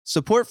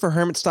Support for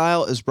Hermit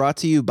Style is brought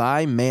to you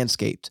by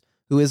Manscaped,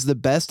 who is the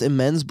best in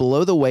men's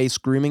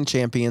below-the-waist grooming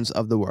champions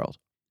of the world.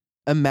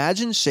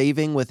 Imagine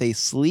shaving with a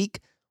sleek,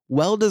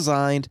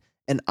 well-designed,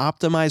 and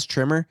optimized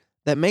trimmer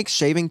that makes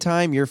shaving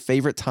time your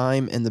favorite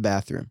time in the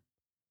bathroom.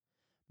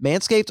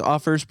 Manscaped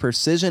offers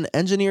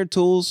precision-engineered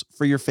tools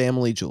for your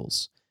family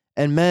jewels.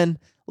 And men,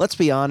 let's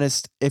be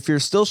honest, if you're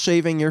still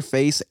shaving your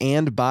face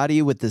and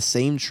body with the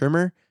same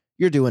trimmer,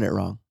 you're doing it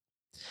wrong.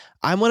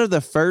 I'm one of the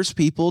first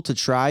people to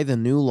try the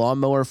new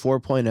Lawnmower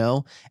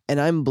 4.0,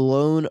 and I'm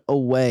blown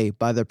away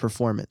by the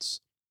performance.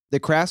 The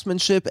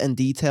craftsmanship and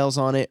details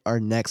on it are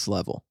next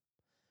level.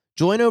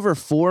 Join over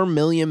 4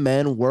 million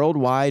men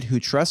worldwide who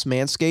trust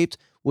Manscaped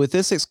with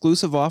this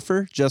exclusive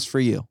offer just for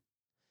you.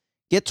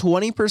 Get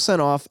 20%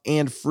 off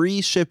and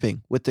free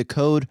shipping with the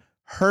code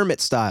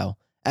HERMITSTYLE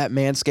at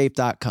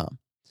manscaped.com.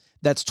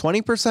 That's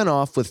 20%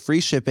 off with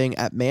free shipping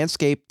at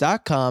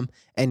manscaped.com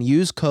and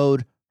use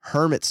code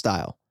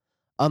HERMITSTYLE.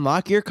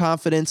 Unlock your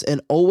confidence and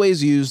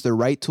always use the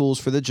right tools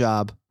for the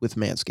job with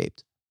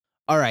Manscaped.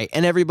 All right,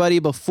 and everybody,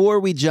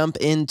 before we jump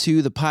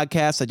into the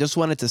podcast, I just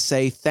wanted to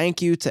say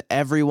thank you to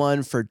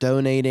everyone for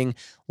donating.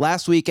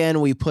 Last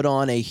weekend, we put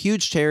on a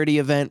huge charity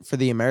event for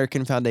the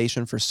American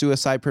Foundation for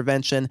Suicide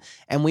Prevention,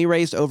 and we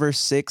raised over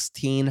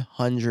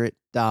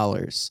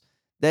 $1,600.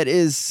 That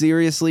is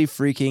seriously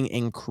freaking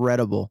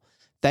incredible.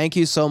 Thank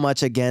you so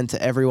much again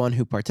to everyone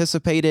who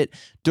participated.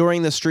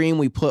 During the stream,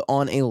 we put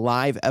on a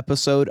live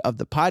episode of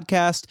the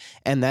podcast,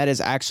 and that is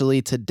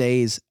actually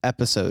today's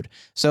episode.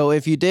 So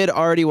if you did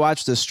already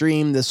watch the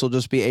stream, this will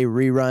just be a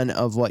rerun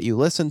of what you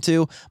listened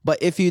to. But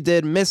if you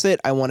did miss it,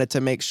 I wanted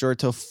to make sure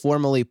to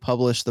formally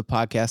publish the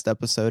podcast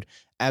episode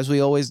as we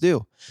always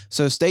do.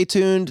 So stay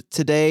tuned.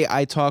 Today,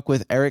 I talk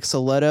with Eric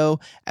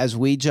Soletto as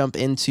we jump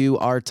into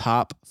our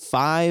top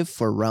 5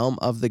 for Realm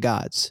of the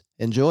Gods.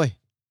 Enjoy.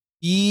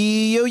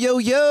 Yo, yo,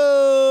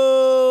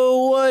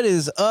 yo, what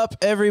is up,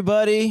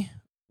 everybody?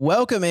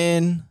 Welcome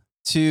in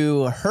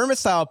to Hermit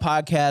Style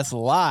Podcast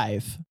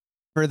live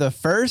for the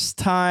first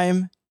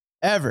time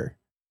ever.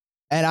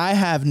 And I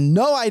have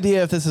no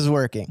idea if this is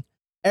working.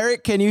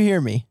 Eric, can you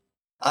hear me?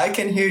 I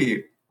can hear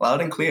you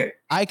loud and clear.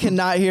 I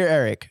cannot hear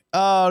Eric.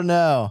 Oh,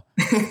 no.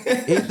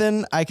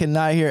 Ethan, I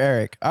cannot hear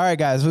Eric. All right,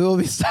 guys, we will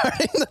be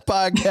starting the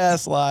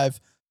podcast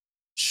live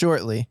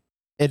shortly.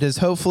 It is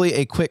hopefully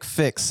a quick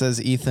fix, says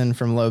Ethan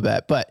from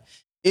Lowbat. But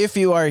if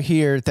you are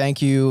here,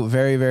 thank you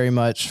very, very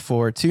much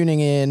for tuning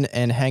in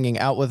and hanging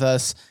out with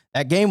us.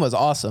 That game was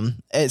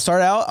awesome. It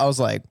started out, I was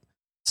like,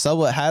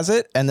 Sublet has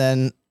it. And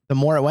then the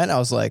more it went, I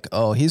was like,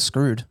 oh, he's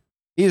screwed.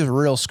 He's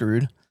real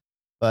screwed.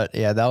 But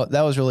yeah,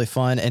 that was really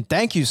fun. And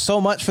thank you so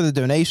much for the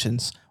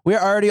donations. We're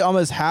already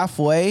almost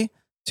halfway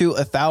to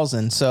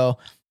 1,000. So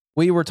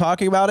we were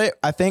talking about it.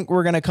 I think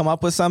we're going to come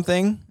up with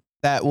something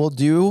that we'll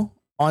do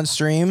on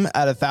stream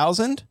at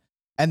 1,000,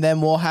 and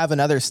then we'll have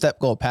another step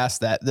goal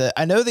past that.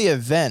 I know the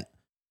event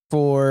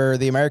for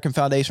the American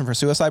Foundation for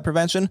Suicide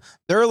Prevention,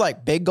 their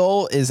like big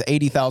goal is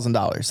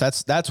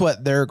 $80,000. That's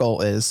what their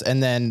goal is,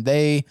 and then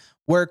they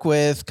work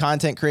with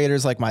content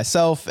creators like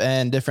myself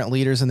and different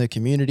leaders in the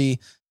community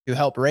to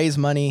help raise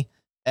money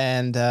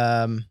and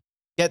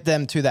get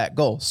them to that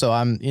goal. So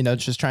I'm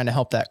just trying to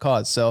help that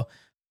cause. So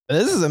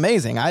this is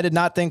amazing. I did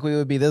not think we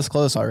would be this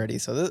close already.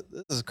 So this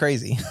is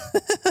crazy.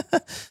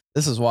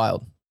 This is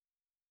wild.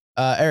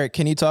 Eric,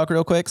 can you talk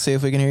real quick? See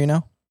if we can hear you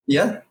now.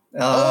 Yeah.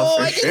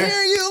 I can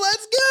hear you.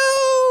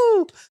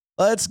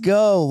 Let's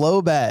go.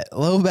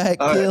 Lowbat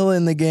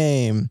killing the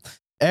game.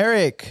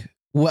 Eric,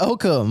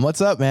 welcome.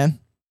 What's up, man?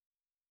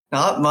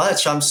 Not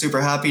much. I'm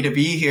super happy to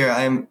be here.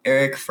 I'm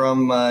Eric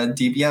from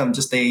DBM,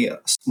 just a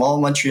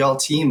small Montreal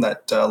team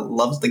that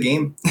loves the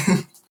game.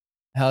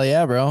 Hell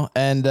yeah, bro.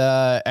 And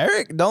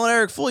Eric, don't let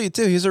Eric fool you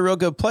too. He's a real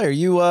good player.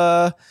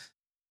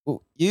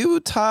 You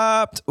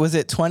topped, was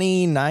it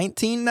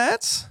 2019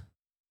 Nats?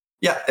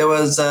 Yeah, it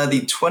was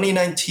the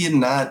 2019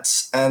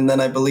 Nats, and then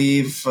I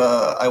believe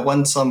I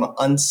won some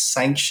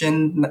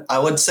unsanctioned. I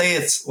would say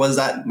it was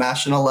at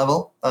national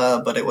level,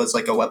 but it was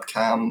like a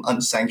webcam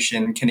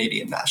unsanctioned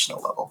Canadian national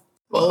level.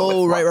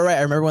 Oh, right.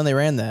 I remember when they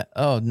ran that.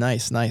 Oh,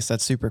 nice.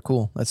 That's super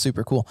cool.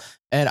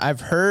 And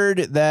I've heard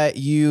that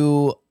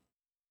you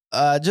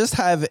just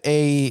have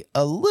a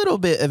little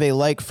bit of a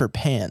like for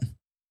Pan.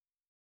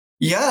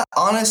 Yeah,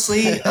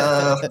 honestly,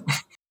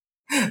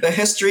 the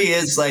history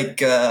is like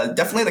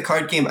definitely the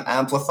card game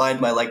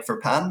amplified my like for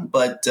Pan,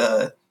 but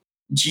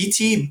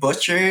GT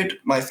butchered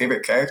my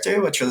favorite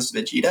character, which was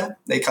Vegeta.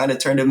 They kind of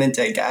turned him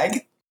into a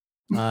gag.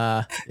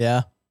 Yeah,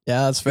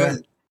 that's fair.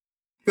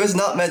 It was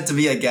not meant to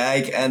be a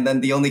gag, and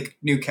then the only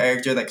new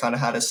character that kind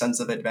of had a sense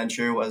of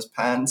adventure was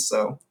Pan.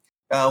 So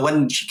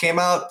when she came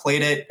out,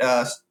 played it.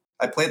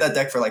 I played that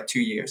deck for like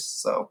 2 years.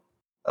 So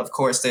of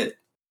course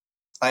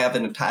I have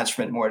an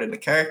attachment more to the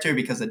character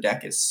because the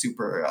deck is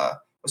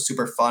was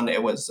super fun.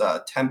 It was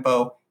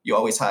tempo. You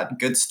always had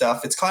good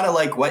stuff. It's kind of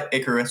like what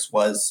Icarus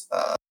was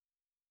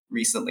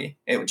recently.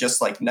 It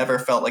just like never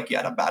felt like you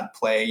had a bad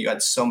play. You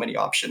had so many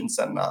options,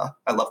 and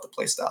I love the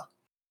play style.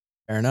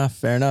 Fair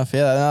enough.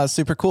 Yeah, no, it's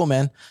super cool,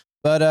 man.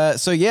 But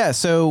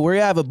so we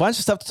have a bunch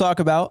of stuff to talk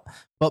about.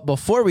 But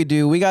before we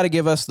do, we got to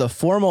give us the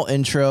formal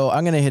intro.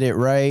 I'm going to hit it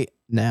right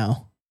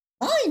now.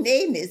 My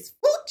name is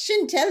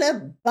Fortune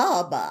Teller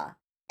Baba,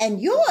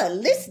 and you're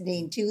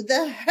listening to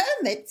the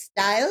Hermit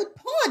Style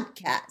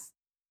Podcast.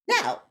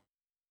 Now,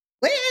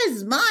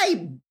 where's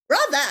my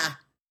brother?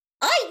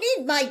 I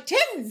need my 10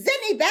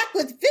 zenny back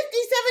with 57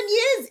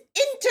 years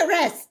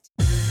interest.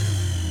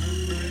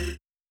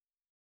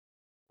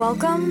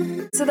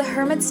 Welcome to the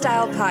Hermit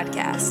Style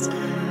Podcast.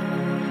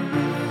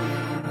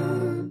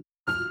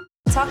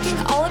 Talking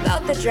all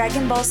about the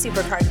Dragon Ball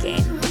Supercard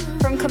game,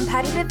 from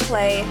competitive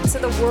play to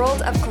the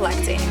world of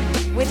collecting,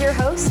 with your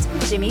host,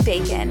 Jimmy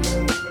Bacon.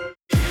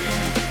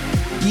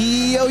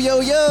 Yo, yo,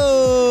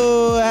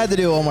 yo! I had to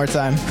do it one more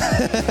time.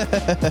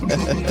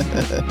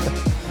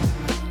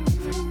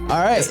 All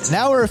right,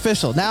 now we're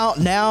official.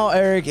 Now,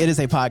 Eric, it is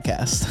a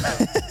podcast.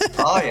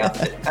 Oh yeah,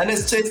 and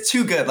it's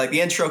too good. Like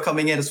the intro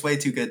coming in is way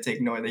too good to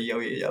ignore the yo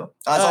yo yo.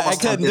 I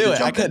couldn't do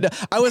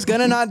it. I was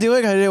gonna not do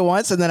it. I did it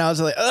once, and then I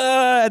was like,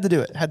 I had to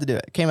do it.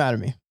 It came out of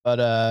me.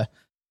 But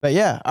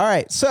yeah. All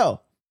right. So,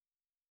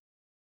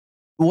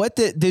 what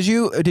did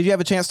you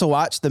have a chance to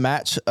watch the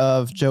match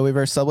of Joey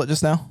versus Sublet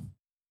just now?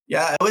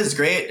 Yeah, it was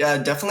great.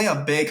 Definitely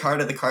a big heart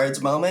of the cards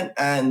moment.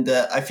 And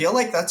I feel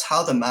like that's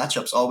how the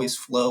matchups always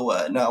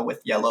flow now with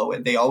Yellow.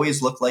 They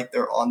always look like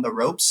they're on the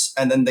ropes.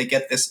 And then they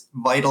get this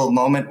vital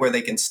moment where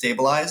they can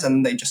stabilize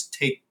and they just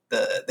take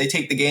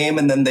the game,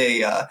 and then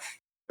their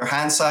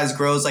hand size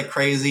grows like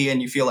crazy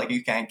and you feel like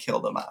you can't kill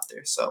them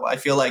after. So I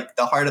feel like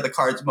the heart of the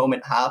cards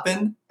moment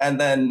happened, and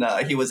then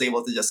he was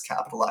able to just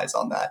capitalize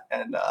on that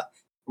and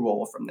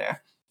roll from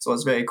there. So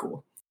it's very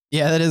cool.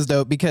 Yeah, that is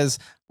dope, because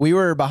we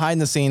were behind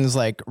the scenes,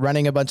 like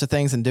running a bunch of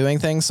things and doing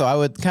things. So I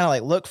would kind of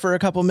like look for a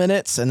couple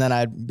minutes, and then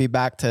I'd be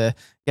back to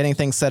getting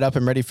things set up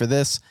and ready for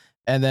this.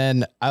 And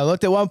then I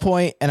looked at one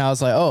point and I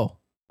was like, oh,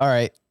 all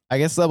right, I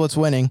guess Sublet's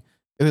winning.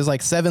 It was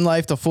like 7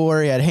 life to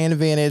 4. He had hand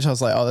advantage. I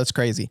was like, oh, that's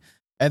crazy.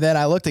 And then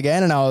I looked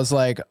again and I was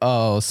like,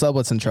 oh,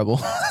 Sublet's in trouble.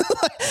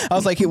 I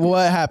was like,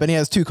 what happened? He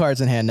has 2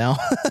 cards in hand now.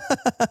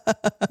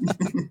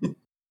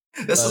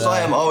 This is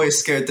why I'm always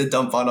scared to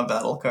dump on a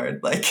battle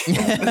card. Like,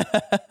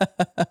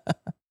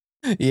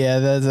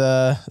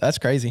 yeah, that's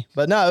crazy.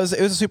 But no, it was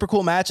a super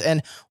cool match.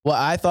 And what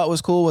I thought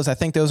was cool was I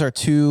think those are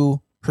 2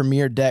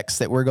 premier decks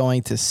that we're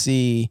going to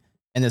see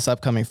in this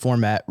upcoming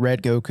format: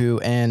 Red Goku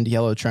and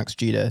Yellow Trunks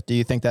Vegeta. Do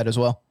you think that as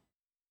well?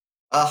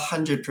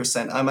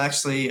 100%. I'm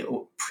actually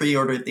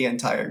pre-ordered the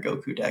entire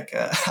Goku deck.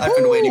 I've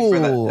been waiting for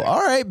that deck. All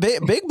right,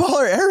 big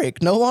baller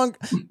Eric, no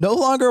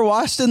longer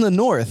washed in the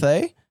north,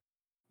 eh?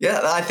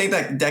 Yeah, I think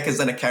that deck is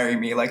gonna carry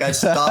me. Like I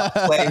stopped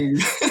playing.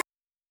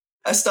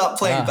 I stopped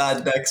playing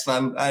bad decks,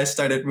 man. I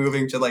started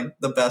moving to like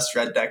the best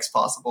red decks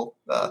possible.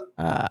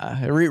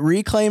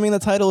 Reclaiming the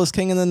title as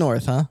King in the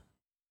North, huh?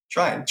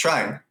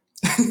 Trying.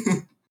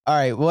 All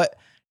right, what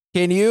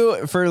can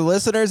you, for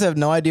listeners who have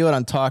no idea what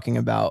I'm talking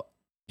about,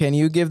 can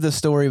you give the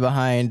story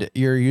behind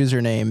your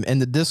username in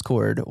the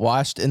Discord,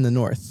 Washed in the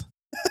North?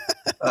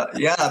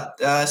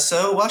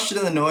 So Washed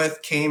in the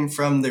North came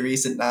from the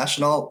recent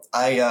National.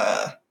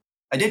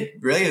 I did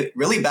really,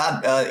 really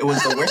bad. It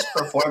was the worst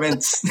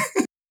performance.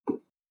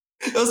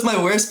 It was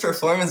my worst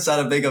performance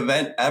at a big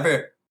event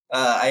ever.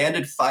 I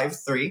ended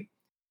 5-3,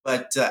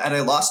 and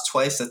I lost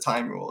twice the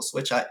time rules,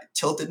 which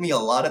tilted me a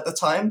lot at the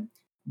time.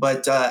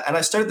 But and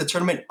I started the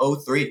tournament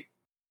 0-3,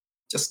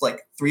 just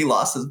like 3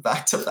 losses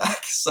back to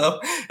back. So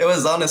it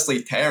was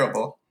honestly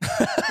terrible.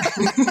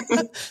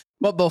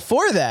 But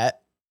before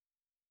that,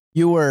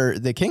 you were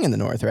the King in the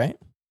North, right?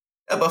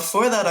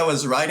 Before that, I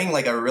was riding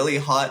like a really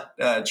hot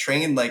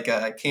train. Like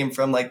I came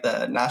from like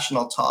the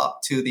national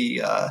top to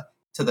the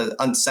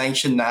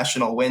unsanctioned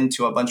national win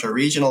to a bunch of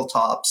regional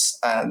tops,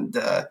 and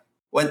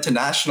went to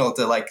national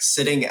to like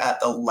sitting at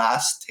the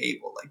last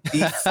table, like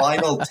the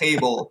final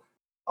table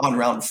on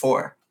round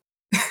 4.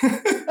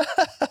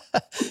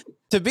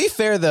 To be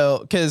fair, though,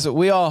 because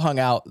we all hung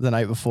out the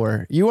night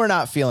before, you were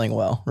not feeling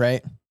well,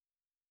 right?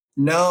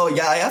 No,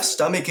 yeah, I have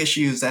stomach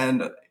issues,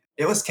 and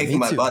it was kicking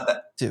my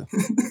butt.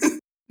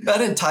 That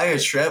entire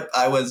trip,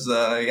 I was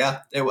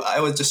I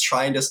was just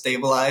trying to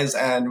stabilize,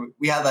 and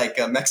we had like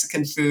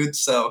Mexican food,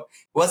 so it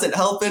wasn't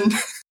helping.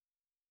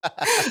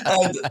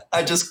 And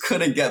I just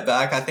couldn't get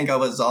back. I think I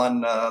was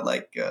on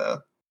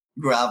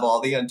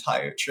Gravol the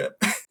entire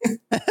trip.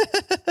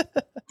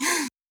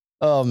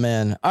 Oh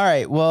man. All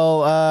right.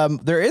 Well,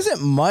 there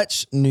isn't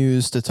much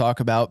news to talk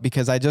about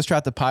because I just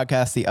dropped the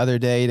podcast the other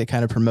day to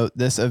kind of promote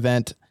this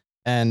event,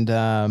 and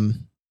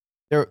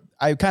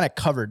I kind of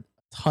covered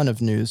a ton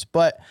of news,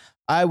 but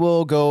I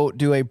will go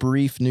do a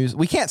brief news.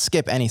 We can't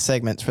skip any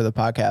segments for the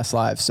podcast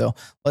live, so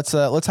let's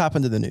hop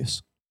into the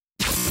news.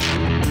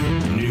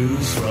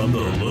 News from the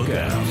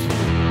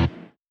Lookout.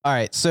 All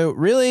right, so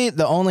really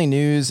the only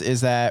news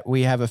is that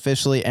we have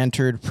officially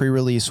entered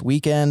pre-release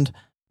weekend.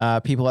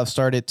 People have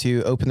started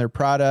to open their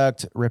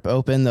product, rip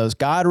open those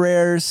God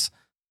Rares.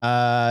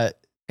 God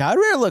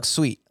Rare looks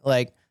sweet.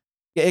 Like,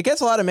 it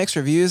gets a lot of mixed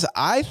reviews.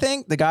 I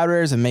think the God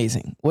Rare is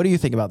amazing. What do you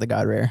think about the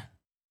God Rare?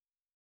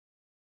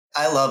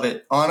 I love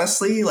it.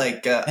 Honestly,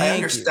 like I Thank you.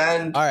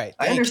 understand. All right.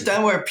 I Thank you.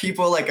 understand where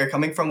people like are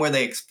coming from. Where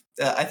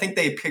I think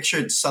they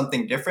pictured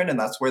something different, and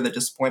that's where the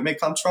disappointment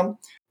comes from.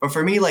 But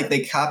for me, like they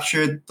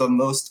captured the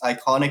most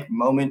iconic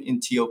moment in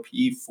TOP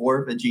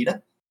for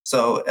Vegeta.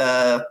 So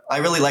I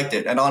really liked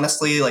it, and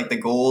honestly, like the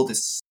gold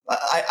is.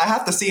 I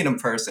have to see it in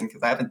person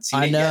because I haven't seen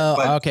I it know. yet.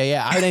 But Okay,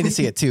 yeah, I need to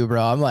see it too,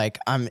 bro.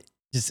 I'm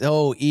just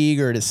so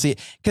eager to see it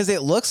because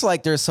it looks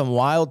like there's some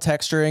wild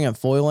texturing and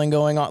foiling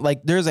going on.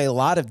 Like there's a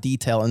lot of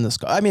detail in this.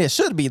 I mean, it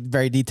should be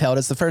very detailed.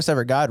 It's the first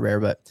ever God Rare,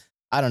 but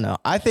I don't know.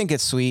 I think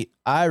it's sweet.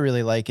 I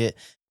really like it.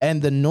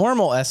 And the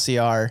normal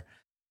SCR.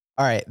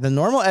 All right, the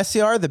normal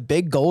SCR, the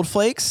big gold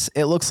flakes,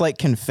 it looks like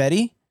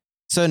confetti.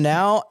 So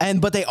now,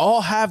 but they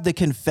all have the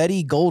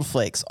confetti gold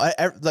flakes.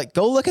 Like,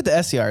 go look at the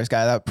SCRs,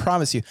 guys. I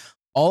promise you,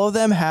 all of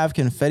them have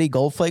confetti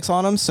gold flakes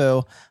on them.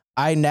 So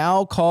I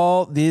now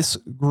call this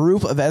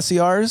group of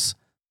SCRs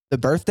the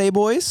birthday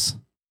boys.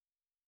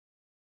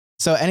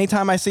 So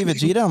anytime I see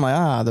Vegeta, I'm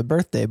like, the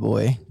birthday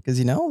boy, because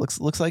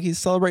looks like he's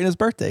celebrating his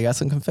birthday. He got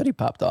some confetti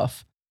popped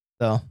off.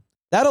 So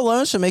that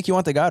alone should make you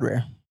want the God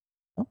Rare.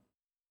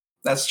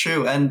 That's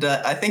true, and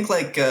I think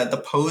like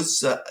the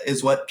pose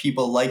is what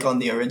people like on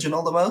the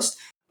original the most.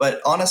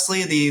 But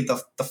honestly,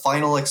 the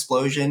final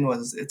explosion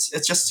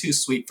it's just too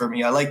sweet for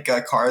me. I like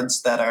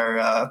cards that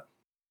are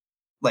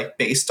like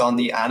based on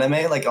the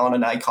anime, like on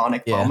an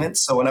iconic moment.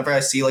 So whenever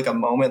I see like a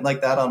moment like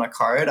that on a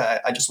card,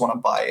 I just want to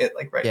buy it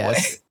like right away.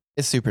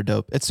 It's super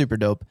dope. It's super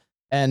dope.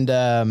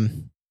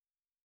 And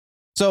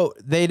so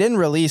they didn't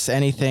release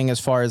anything as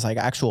far as like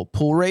actual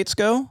pull rates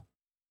go,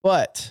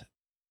 but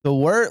the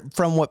word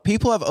from what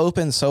people have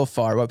opened so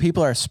far, what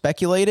people are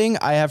speculating,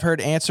 I have heard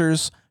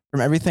answers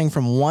from everything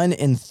from 1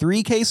 in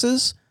 3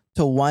 cases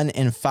to 1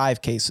 in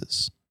 5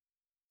 cases.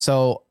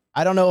 So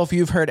I don't know if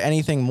you've heard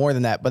anything more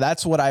than that, but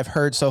that's what I've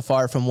heard so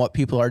far from what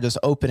people are just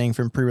opening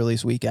from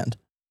pre-release weekend.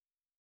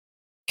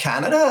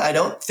 Canada, I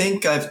don't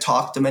think I've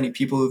talked to many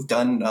people who've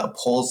done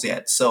polls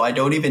yet, so I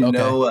don't even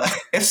know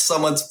if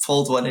someone's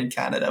pulled one in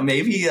Canada.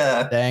 Maybe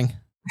dang.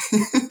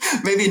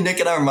 Maybe Nick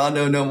and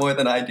Armando know more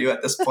than I do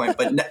at this point,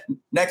 but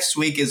next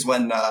week is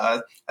when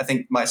I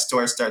think my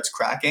store starts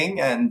cracking,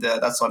 and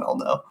that's when I'll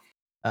know.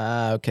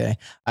 Okay.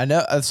 I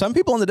know some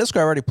people in the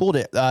Discord already pulled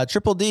it.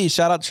 Triple D,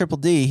 shout out to Triple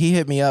D. He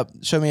hit me up,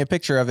 showed me a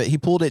picture of it. He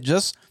pulled it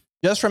just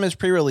from his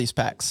pre-release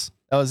packs.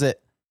 That was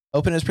it.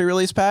 Open his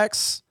pre-release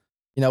packs,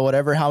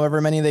 however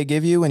many they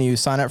give you when you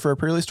sign up for a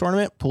pre-release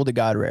tournament, pulled a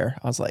God Rare.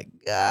 I was like,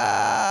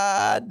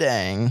 God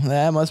dang,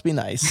 that must be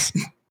nice.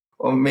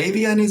 Well,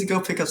 maybe I need to go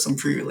pick up some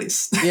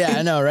pre-release. Yeah,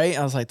 I know, right?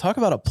 I was like, talk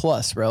about a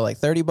plus, bro. Like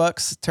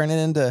 $30, turn it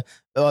into.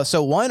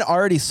 So one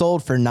already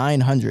sold for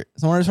 $900.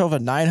 Someone sold for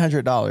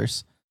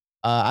 $900.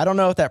 I don't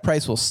know if that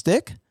price will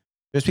stick.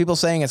 There's people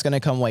saying it's going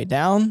to come way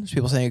down. There's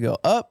people saying it go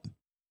up.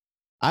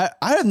 I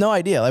have no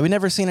idea. Like, we've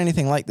never seen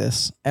anything like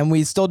this, and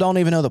we still don't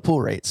even know the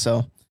pool rate.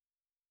 So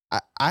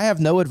I have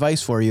no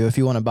advice for you if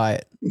you want to buy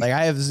it. Like,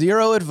 I have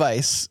zero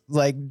advice.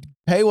 Like,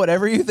 pay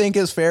whatever you think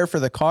is fair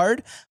for the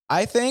card.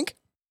 I think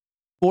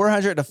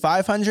 400 to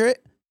 500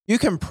 you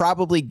can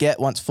probably get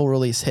once full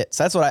release hits.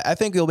 That's what I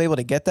think you'll be able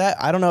to get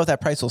that. I don't know if that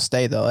price will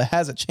stay though. It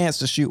has a chance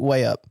to shoot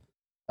way up.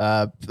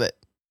 But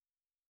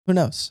who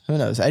knows?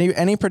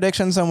 Any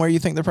predictions on where you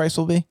think the price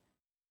will be?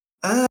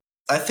 I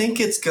think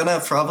it's gonna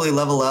probably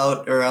level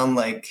out around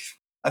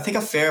I think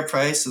a fair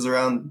price is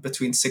around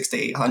between 600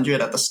 to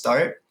 800 at the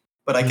start.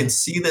 But I can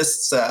see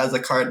this as a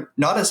card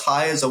not as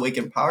high as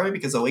Awakened Power,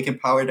 because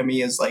Awakened Power to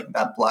me is like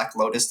that Black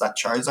Lotus, that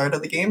Charizard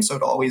of the game. So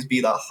it'll always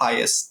be the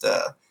highest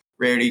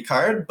rarity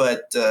card.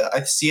 But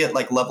I see it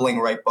like leveling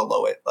right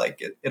below it. Like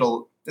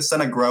it's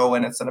going to grow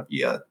and it's going to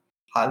be a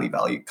highly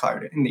valued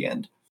card in the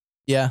end.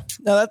 Yeah,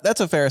 no,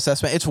 that's a fair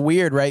assessment. It's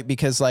weird, right?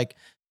 Because like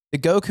the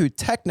Goku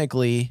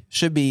technically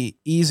should be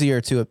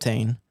easier to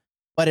obtain,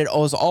 but it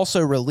was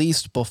also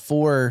released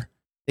before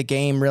the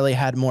game really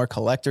had more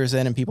collectors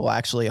in and people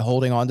actually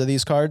holding on to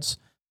these cards.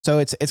 So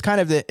it's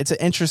kind of it's an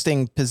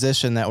interesting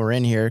position that we're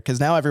in here, because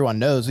now everyone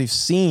knows, we've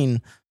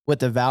seen what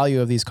the value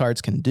of these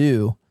cards can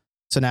do.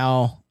 So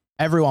now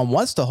everyone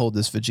wants to hold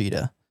this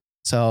Vegeta.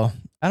 So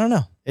I don't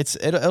know.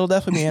 It'll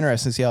definitely be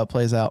interesting to see how it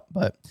plays out.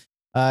 But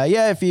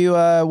yeah, if you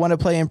want to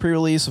play in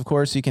pre-release, of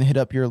course, you can hit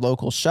up your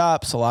local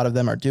shops. A lot of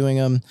them are doing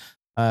them.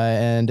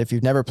 And if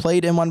you've never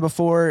played in one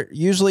before,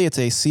 usually it's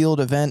a sealed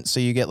event. So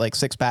you get like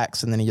 6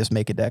 packs and then you just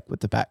make a deck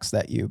with the packs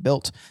that you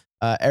built.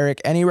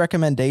 Eric, any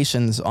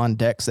recommendations on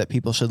decks that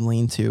people should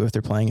lean to if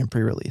they're playing in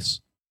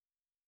pre-release?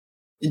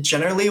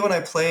 Generally, when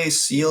I play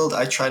sealed,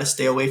 I try to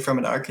stay away from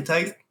an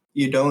archetype.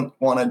 You don't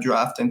want to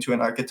draft into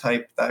an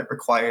archetype that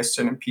requires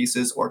certain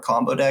pieces or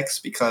combo decks,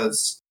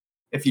 because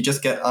if you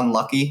just get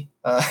unlucky,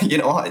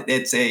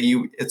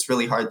 it's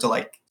really hard to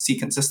like see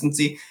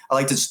consistency. I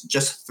like to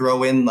just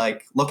throw in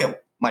look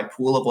at my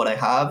pool of what I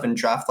have and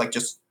draft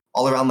just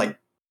all around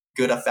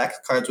good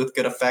effect cards with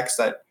good effects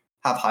that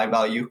have high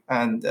value,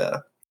 and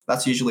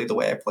that's usually the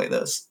way I play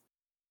this.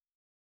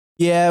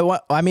 Yeah,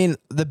 well, I mean,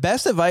 the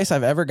best advice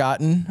I've ever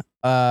gotten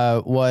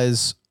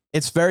was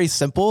it's very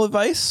simple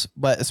advice,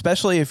 but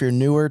especially if you're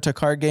newer to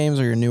card games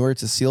or you're newer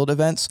to sealed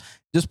events,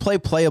 just play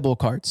playable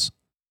cards.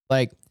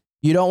 Like,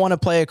 you don't want to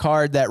play a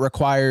card that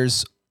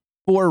requires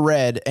 4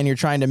 red and you're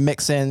trying to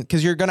mix in,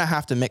 because you're going to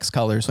have to mix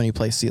colors when you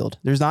play sealed.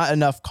 There's not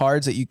enough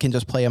cards that you can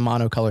just play a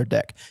monocolored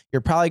deck.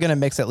 You're probably going to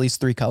mix at least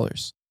 3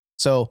 colors.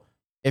 So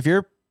if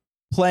you're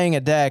playing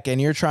a deck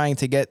and you're trying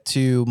to get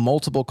to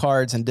multiple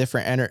cards in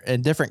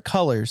different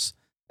colors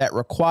that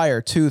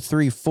require 2,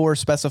 3, 4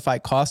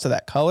 specified costs of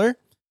that color,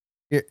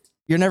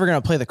 you're never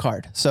going to play the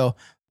card. So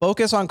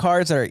focus on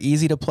cards that are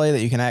easy to play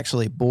that you can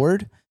actually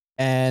board.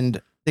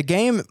 And the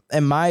game,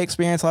 in my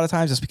experience, a lot of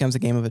times just becomes a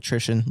game of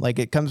attrition. Like,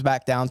 it comes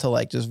back down to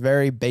like just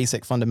very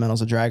basic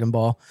fundamentals of Dragon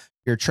Ball.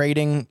 You're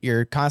trading,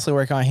 you're constantly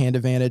working on hand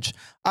advantage.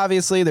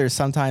 Obviously, there's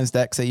sometimes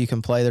decks that you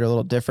can play that are a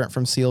little different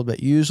from sealed,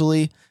 but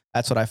usually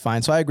that's what I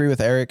find. So I agree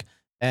with Eric,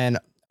 and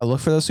I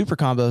look for those super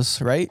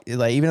combos, right?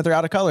 Like, even if they're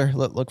out of color,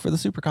 look for the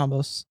super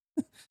combos.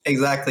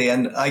 Exactly.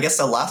 And I guess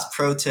the last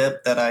pro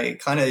tip that I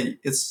kind of,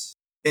 it's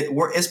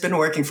been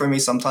working for me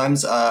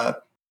sometimes.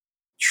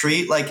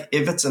 Treat, like,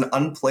 if it's an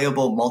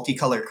unplayable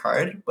multicolor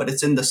card, but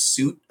it's in the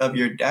suit of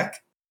your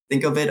deck,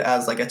 think of it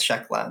as like a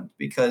check land,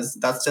 because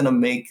that's going to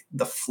make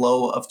the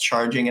flow of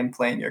charging and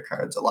playing your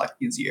cards a lot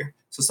easier.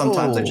 So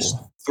sometimes I just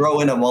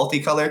throw in a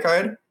multicolor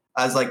card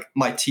as like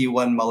my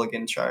T1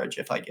 mulligan charge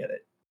if I get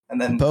it. And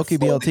then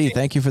PokeBLT,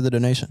 thank you for the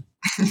donation.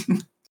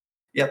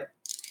 Yep.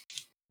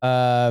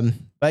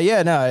 But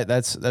yeah, no,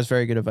 that's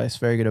very good advice.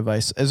 Very good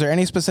advice. Is there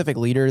any specific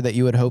leader that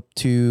you would hope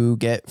to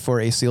get for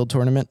a sealed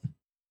tournament?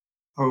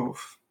 Oh,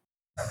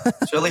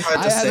 it's really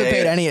hard to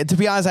say. To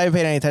be honest, I haven't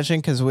paid any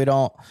attention because we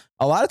don't.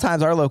 A lot of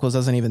times, our locals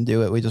doesn't even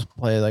do it. We just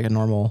play like a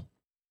normal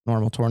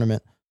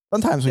tournament.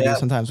 Sometimes we do,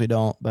 sometimes we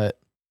don't. But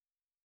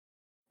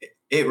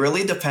it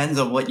really depends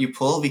on what you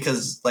pull,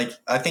 because like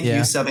I think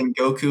U7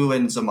 Goku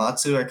and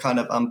Zamatsu are kind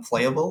of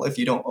unplayable if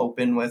you don't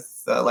open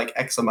with like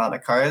X amount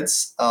of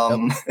cards.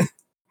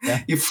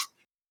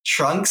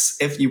 Trunks,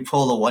 if you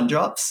pull the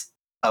 1-drops,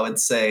 I would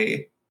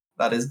say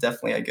that is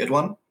definitely a good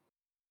one.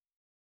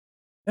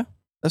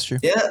 That's true.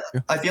 Yeah,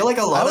 true. I feel like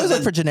a lot I always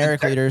look for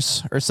generic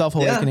leaders or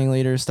self-awakening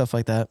leaders, stuff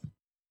like that.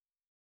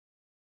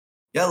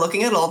 Yeah,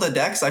 looking at all the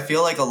decks, I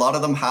feel like a lot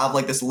of them have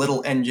like this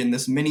little engine,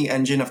 this mini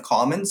engine of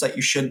commons that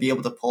you should be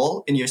able to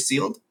pull in your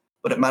sealed,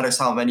 but it matters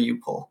how many you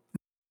pull.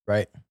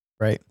 Right.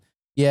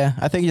 Yeah,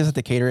 I think you just have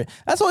to cater it.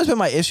 That's always been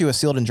my issue with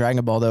sealed and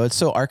Dragon Ball, though. It's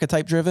so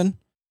archetype driven.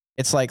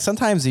 It's like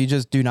sometimes you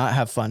just do not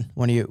have fun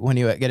when you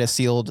get a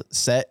sealed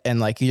set and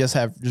like you just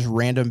have just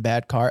random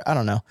bad card. I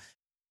don't know.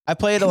 I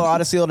played a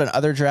lot of sealed in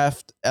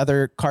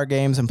other card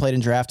games, and played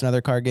in draft and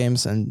other card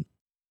games. And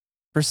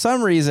for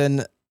some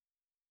reason,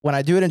 when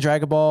I do it in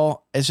Dragon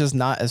Ball, it's just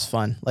not as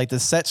fun. Like, the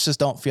sets just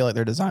don't feel like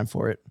they're designed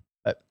for it.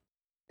 But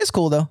it's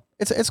cool though.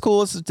 It's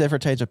cool. It's a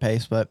different change of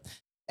pace. But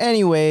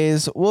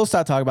anyways, we'll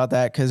stop talking about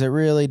that because it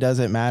really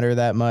doesn't matter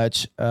that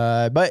much.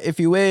 But if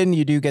you win,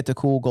 you do get the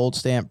cool gold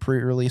stamp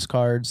pre-release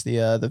cards, the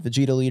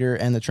Vegeta leader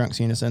and the Trunks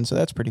Unison. So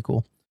that's pretty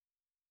cool.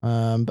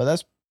 But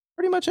that's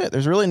pretty much it.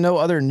 There's really no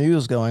other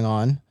news going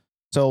on.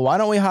 So why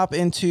don't we hop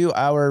into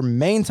our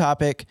main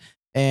topic,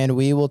 and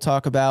we will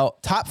talk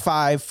about top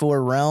 5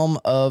 for Realm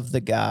of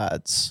the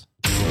Gods.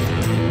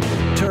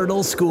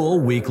 Turtle School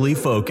Weekly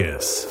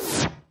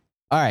Focus.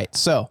 All right.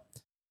 So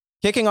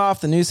kicking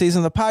off the new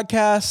season of the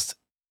podcast,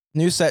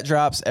 new set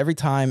drops every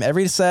time,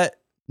 every set,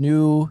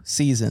 new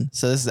season.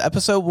 So this is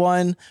episode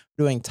 1,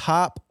 doing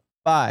top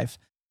 5.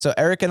 So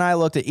Eric and I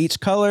looked at each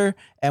color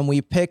and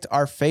we picked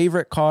our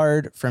favorite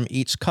card from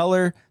each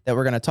color that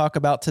we're going to talk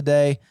about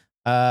today.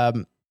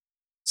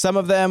 Some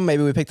of them,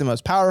 maybe we picked the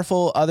most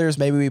powerful. Others,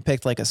 maybe we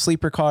picked like a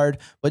sleeper card,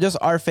 but just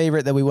our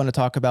favorite that we want to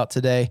talk about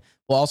today.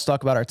 We'll also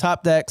talk about our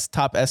top decks,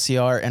 top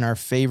SCR, and our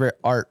favorite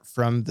art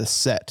from the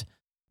set.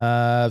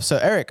 So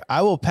Eric,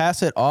 I will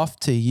pass it off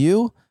to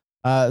you.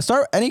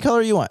 Start any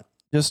color you want.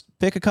 Just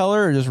pick a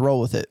color or just roll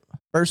with it.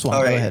 First one,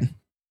 go ahead.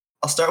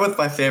 I'll start with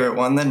my favorite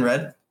one, then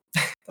red.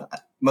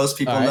 Most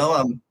people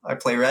know I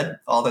play red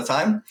all the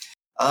time.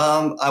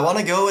 I want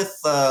to go with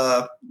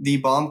the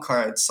bomb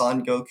card,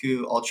 Son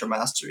Goku Ultra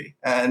Mastery.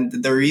 And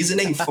the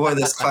reasoning for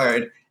this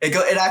card,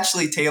 it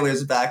actually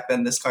tailors back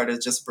then this card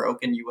is just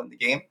broken, you win the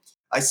game.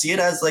 I see it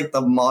as like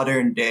the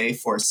modern day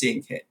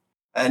Foreseeing Hit.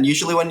 And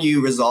usually when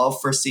you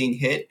resolve Foreseeing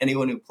Hit,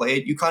 anyone who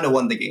played, you kind of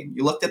won the game.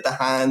 You looked at the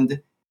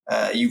hand,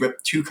 you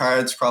ripped 2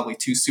 cards, probably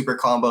 2 super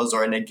combos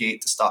or a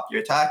negate to stop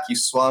your attack, you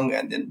swung,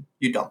 and then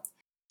you dumped.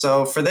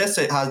 So for this,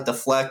 it has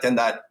Deflect, and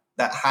that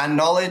hand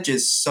knowledge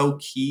is so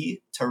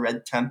key to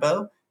red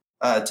tempo,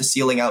 to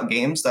sealing out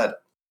games, that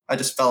I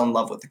just fell in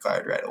love with the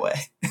card right away.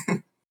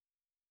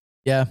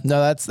 Yeah,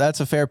 no, that's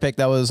a fair pick.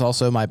 That was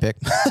also my pick.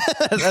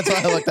 That's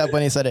what I looked up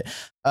when he said it.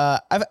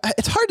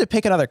 It's hard to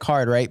pick another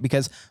card, right?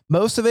 Because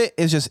most of it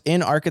is just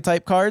in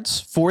archetype cards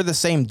for the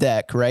same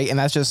deck, right? And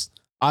that's just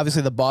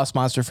obviously the boss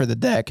monster for the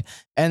deck.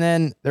 And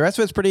then the rest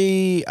of it's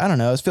pretty, I don't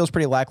know, it feels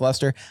pretty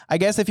lackluster. I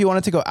guess if you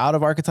wanted to go out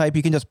of archetype,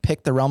 you can just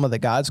pick the Realm of the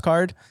Gods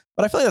card.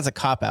 But I feel like that's a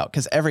cop-out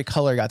because every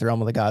color got the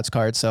Realm of the Gods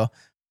card. So,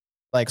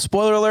 like,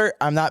 spoiler alert,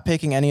 I'm not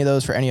picking any of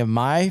those for any of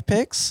my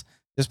picks.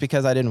 just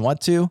because I didn't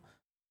want to.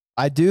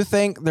 I do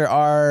think there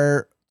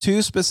are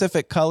 2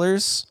 specific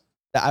colors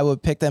that I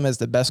would pick them as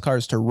the best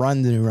cards to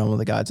run the new Realm of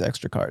the Gods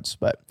extra cards,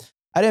 but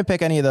I didn't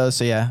pick any of those.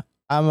 So yeah,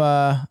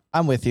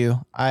 I'm with you.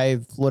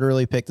 I've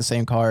literally picked the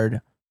same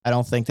card. I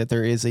don't think that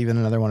there is even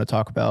another one to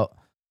talk about.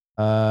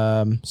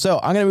 So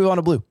I'm going to move on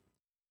to blue.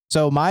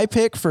 So my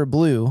pick for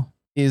blue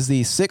is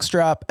the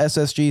 6-drop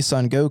SSG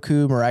Son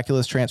Goku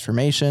Miraculous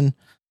Transformation.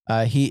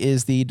 He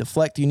is the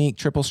Deflect Unique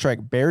Triple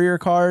Strike Barrier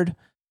card.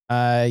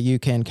 You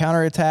can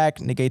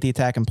counterattack, negate the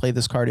attack, and play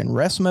this card in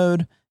rest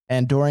mode.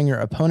 And during your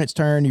opponent's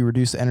turn, you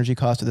reduce the energy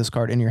cost of this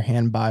card in your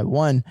hand by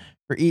 1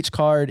 for each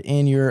card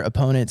in your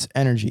opponent's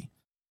energy.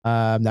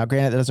 Now,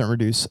 granted, that doesn't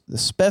reduce the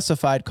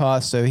specified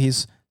cost, so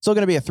he's still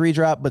going to be a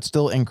 3-drop, but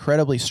still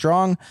incredibly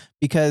strong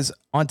because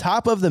on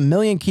top of the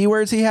million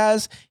keywords he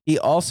has, he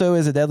also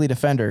is a deadly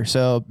defender.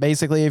 So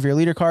basically, if your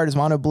leader card is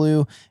mono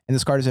blue and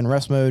this card is in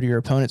rest mode, your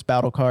opponent's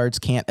battle cards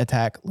can't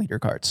attack leader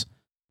cards.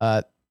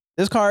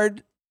 This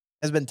card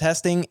has been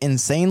testing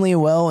insanely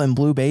well in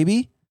Blue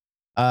Baby.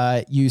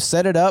 You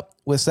set it up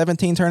with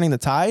 17 turning the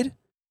tide,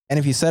 and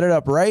if you set it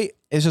up right,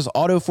 it's just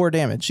auto 4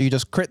 damage. You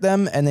just crit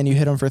them, and then you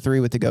hit them for 3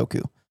 with the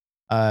Goku.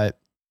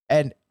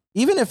 And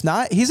even if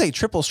not, he's a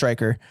triple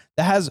striker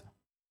that has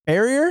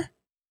barrier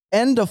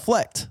and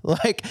deflect.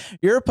 Like,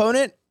 your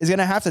opponent is going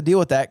to have to deal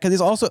with that because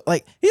he's also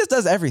like, he just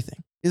does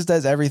everything. He just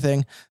does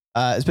everything.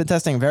 It's been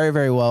testing very,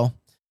 very well.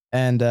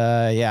 And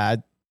yeah,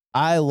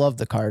 I love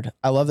the card.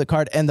 I love the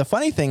card. And the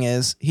funny thing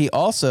is, he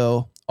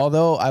also,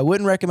 although I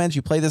wouldn't recommend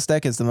you play this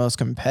deck as the most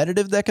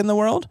competitive deck in the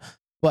world,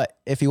 but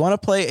if you want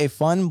to play a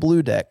fun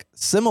blue deck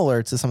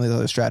similar to some of the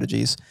other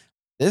strategies,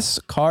 this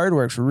card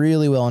works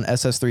really well in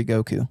SS3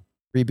 Goku.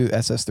 Reboot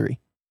SS3.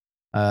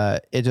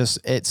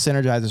 It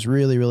synergizes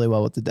really, really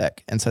well with the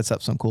deck and sets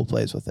up some cool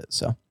plays with it.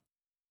 So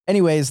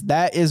anyways,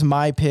 that is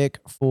my pick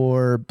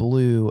for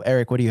blue.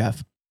 Eric, what do you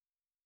have?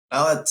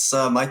 Now it's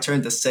my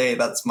turn to say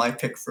that's my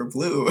pick for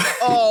blue.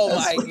 Oh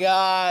my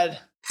God.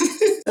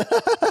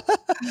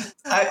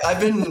 I've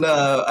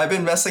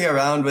been messing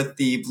around with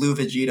the blue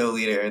Vegito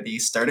leader, the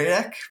starter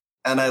deck.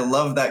 And I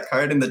love that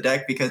card in the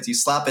deck because you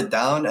slap it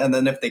down, and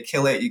then if they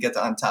kill it, you get to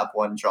untap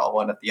 1, draw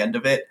 1 at the end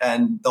of it.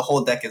 And the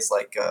whole deck is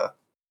like,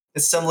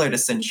 it's similar to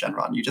Sin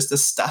Shenron. You just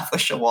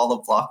establish a wall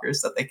of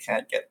blockers that they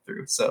can't get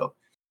through. So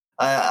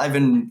I've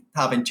been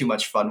having too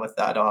much fun with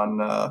that on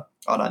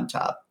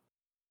untap.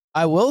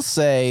 I will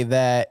say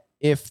that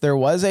if there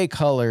was a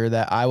color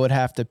that I would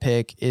have to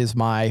pick is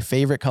my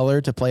favorite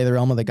color to play the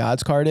Realm of the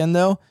Gods card in,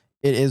 though,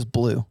 it is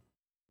blue.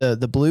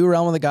 The blue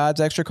Realm of the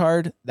Gods extra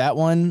card, that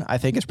one I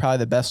think is probably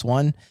the best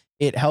one.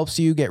 It helps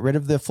you get rid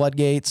of the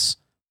floodgates.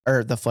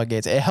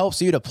 It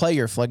helps you to play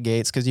your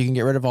floodgates because you can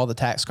get rid of all the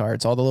tax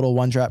cards, all the little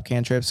 1-drop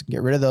cantrips,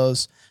 get rid of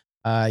those.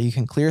 You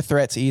can clear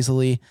threats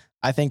easily.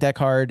 I think that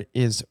card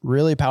is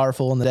really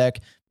powerful in the deck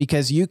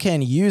because you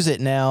can use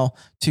it now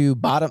to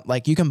bottom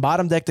deck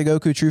the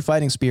Goku True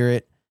Fighting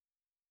Spirit.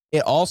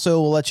 It also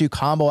will let you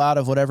combo out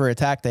of whatever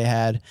attack they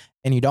had,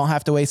 and you don't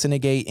have to waste a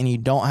negate, and you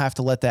don't have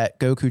to let that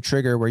Goku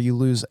trigger where you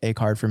lose a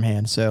card from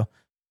hand. So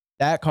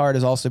that card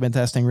has also been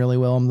testing really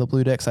well in the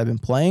blue decks I've been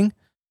playing.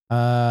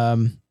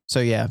 So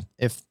yeah,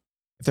 if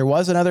there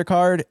was another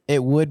card,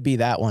 it would be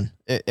that one.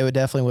 It would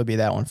definitely be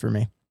that one for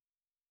me.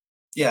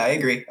 Yeah, I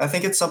agree. I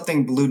think it's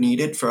something blue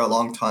needed for a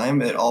long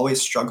time. It always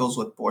struggles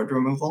with board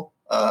removal.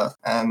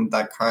 And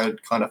that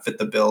card kind of fit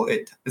the bill.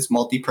 It is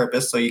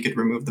multi-purpose, so you could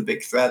remove the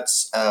big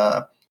threats.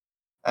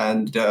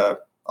 And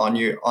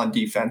on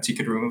defense, you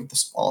could remove the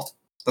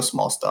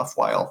small stuff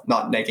while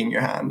not negging your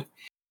hand.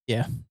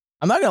 Yeah,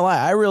 I'm not gonna lie.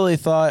 I really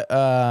thought,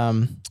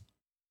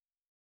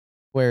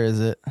 where is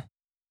it?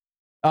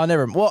 Oh,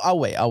 never. Well, I'll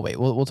wait.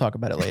 We'll talk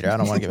about it later. I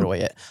don't want to give it away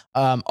yet.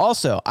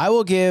 Also, I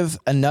will give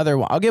another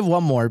one. I'll give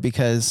one more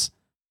because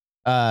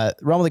Realm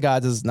of the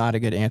Gods is not a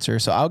good answer.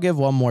 So I'll give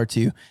one more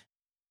too.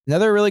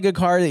 Another really good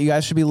card that you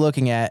guys should be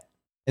looking at,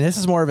 and this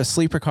is more of a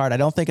sleeper card. I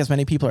don't think as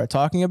many people are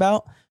talking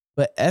about.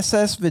 But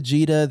SS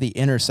Vegeta the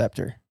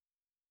Interceptor.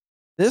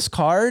 This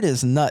card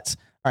is nuts.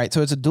 All right,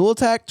 so it's a dual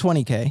attack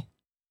 20k.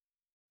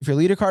 If your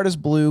leader card is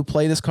blue,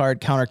 play this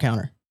card,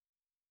 counter.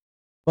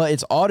 But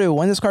it's auto.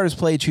 When this card is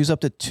played, choose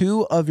up to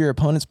 2 of your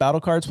opponent's battle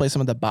cards, place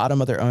them at the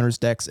bottom of their owner's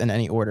decks in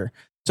any order.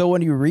 So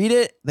when you read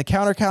it, the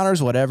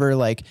counters, whatever,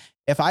 like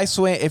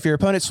if your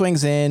opponent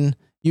swings in,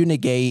 you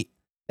negate,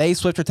 they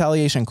Swift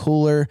Retaliation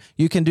cooler.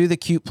 You can do the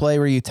cute play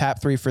where you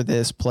tap 3 for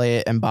this, play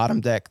it, and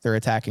bottom deck their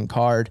attacking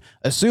card,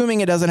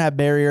 assuming it doesn't have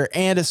barrier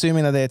and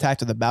assuming that they attack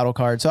to the battle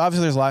card. So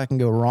obviously there's a lot that can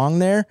go wrong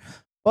there,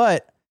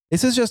 but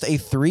this is just a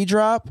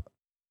 3-drop.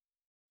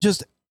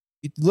 Just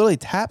literally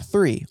tap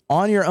 3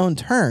 on your own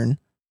turn.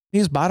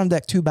 Use bottom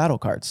deck 2 battle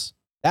cards.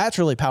 That's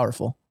really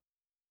powerful.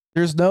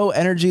 There's no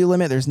energy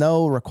limit. There's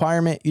no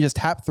requirement. You just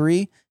tap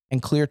 3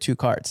 and clear 2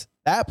 cards.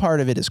 That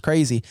part of it is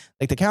crazy.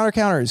 Like the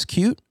counter is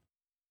cute,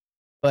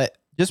 but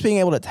just being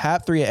able to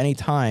tap 3 at any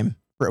time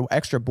for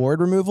extra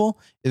board removal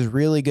is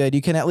really good.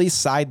 You can at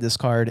least side this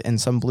card in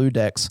some blue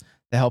decks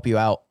to help you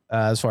out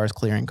as far as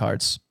clearing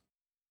cards.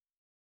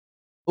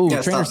 Ooh, Yeah,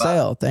 it's Trainer not bad.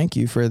 Sale, thank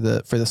you for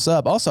the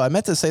sub. Also, I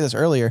meant to say this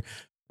earlier.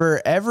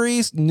 For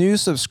every new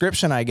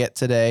subscription I get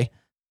today,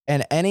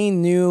 and any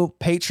new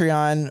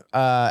patron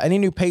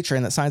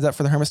that signs up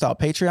for the Hermit Style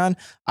Patreon,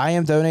 I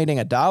am donating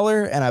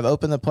 $1, and I've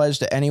opened the pledge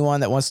to anyone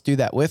that wants to do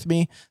that with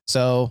me.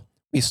 So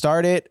I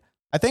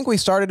think we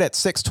started at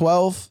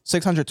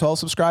 612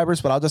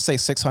 subscribers, but I'll just say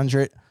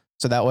 600.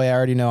 So that way I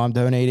already know I'm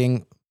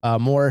donating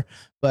more.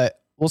 But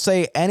we'll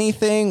say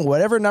anything,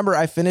 whatever number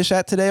I finish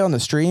at today on the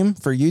stream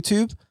for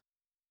YouTube,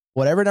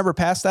 whatever number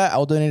past that,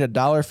 I'll donate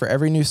 $1 for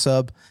every new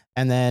sub.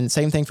 And then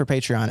same thing for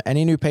Patreon.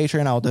 Any new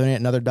patron, I'll donate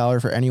another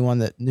 $1 for anyone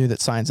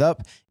that signs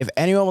up. If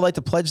anyone would like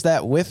to pledge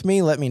that with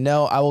me, let me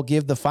know. I will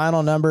give the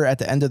final number at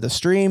the end of the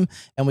stream,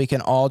 and we can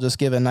all just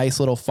give a nice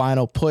little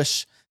final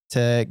push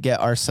to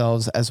get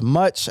ourselves as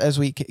much as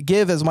we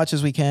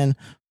can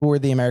for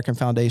the American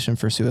Foundation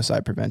for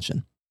Suicide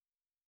Prevention.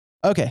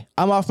 Okay,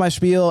 I'm off my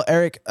spiel.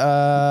 Eric,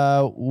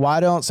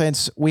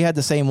 since we had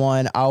the same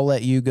one, I'll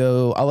let you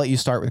go. I'll let you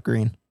start with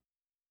green.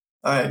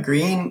 All right,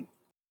 green.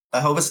 I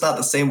hope it's not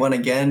the same one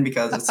again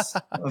because it's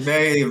a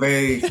very,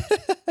 very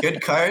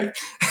good card.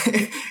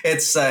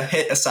 It's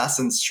Hit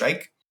Assassin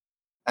Strike.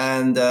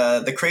 And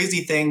the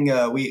crazy thing,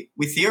 we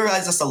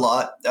theorize this a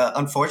lot.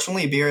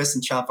 Unfortunately, Beerus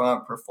and Champa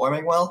aren't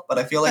performing well, but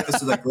I feel like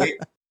this is a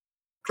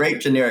great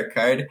generic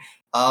card.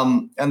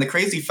 And the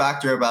crazy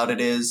factor about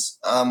it is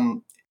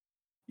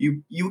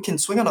you can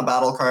swing on a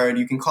battle card,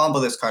 you can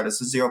combo this card.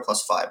 It's a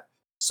 0+5.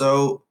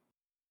 So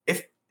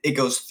if it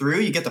goes through,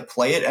 you get to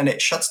play it, and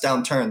it shuts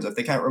down turns. If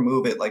they can't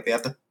remove it, like they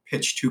have to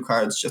pitch 2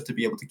 cards just to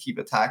be able to keep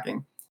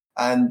attacking.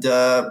 And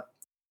the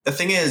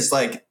thing is,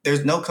 like,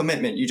 there's no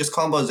commitment. You just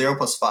combo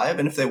 0+5,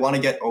 and if they want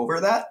to get over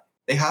that,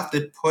 they have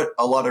to put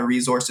a lot of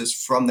resources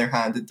from their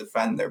hand to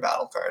defend their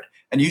battle card.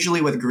 And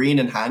usually with green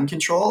and hand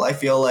control, I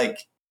feel like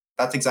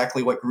that's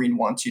exactly what green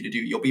wants you to do.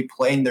 You'll be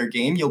playing their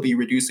game. You'll be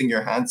reducing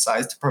your hand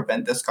size to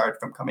prevent this card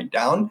from coming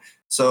down.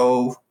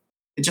 So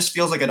it just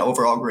feels like an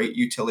overall great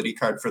utility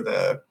card for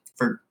the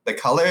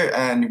color,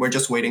 and we're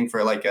just waiting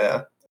for like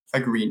a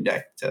green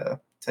deck to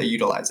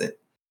utilize it.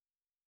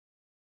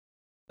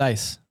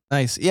 Nice.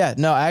 Yeah,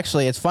 no,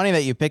 actually, it's funny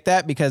that you picked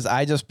that because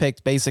I just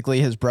picked basically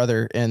his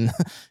brother in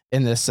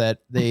this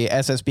set, the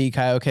SSB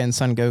Kaioken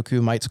Son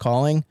Goku Might's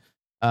Calling.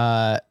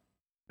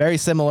 Very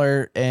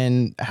similar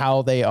in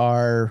how they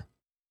are,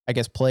 I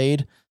guess,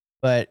 played,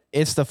 but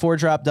it's the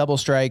 4-drop double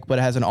strike, but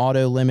it has an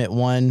auto limit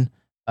 1.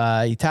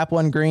 You tap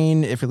 1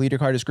 green if your leader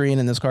card is green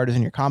and this card is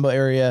in your combo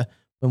area.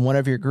 When one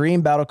of your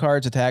green battle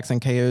cards attacks and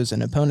KOs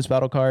an opponent's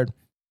battle card,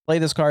 play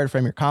this card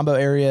from your combo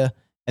area,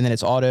 and then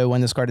it's auto.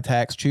 When this card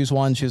attacks, choose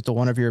to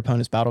one of your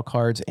opponent's battle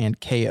cards and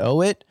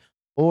KO it,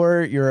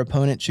 or your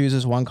opponent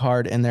chooses 1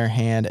 card in their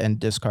hand and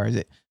discards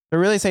it. So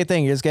really same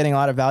thing. You're just getting a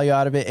lot of value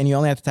out of it, and you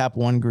only have to tap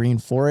 1 green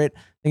for it.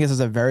 I think this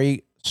is a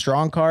very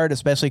strong card,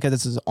 especially because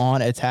this is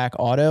on attack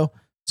auto.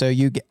 So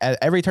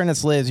every turn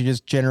this lives, you're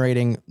just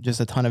generating just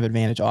a ton of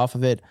advantage off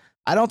of it.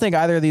 I don't think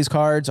either of these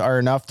cards are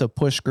enough to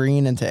push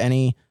green into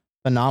any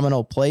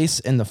phenomenal place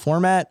in the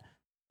format.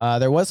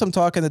 There was some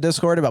talk in the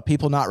Discord about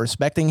people not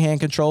respecting hand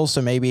control,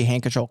 so maybe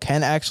hand control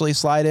can actually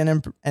slide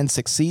in and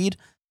succeed.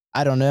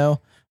 I don't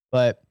know,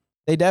 but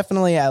they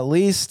definitely at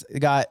least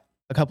got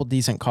a couple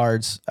decent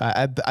cards.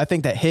 I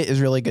think that Hit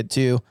is really good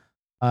too.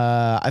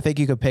 I think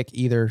you could pick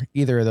either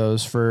of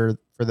those for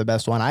the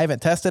best one. I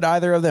haven't tested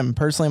either of them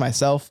personally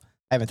myself.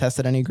 I haven't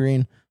tested any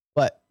green,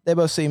 but they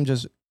both seem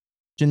just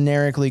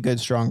generically good,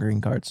 strong green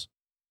cards.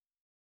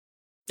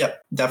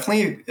 Yep,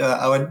 definitely.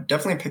 I would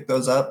definitely pick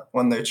those up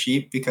when they're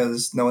cheap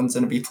because no one's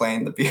going to be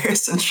playing the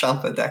Beerus and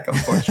Champa deck,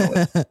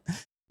 unfortunately.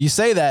 You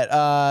say that.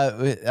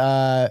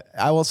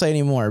 I won't say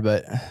any more,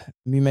 but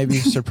you may be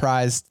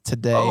surprised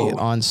today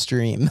on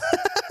stream.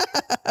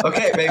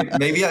 Okay,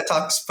 maybe I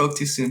spoke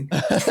too soon.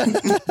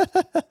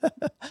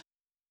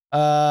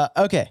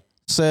 Okay,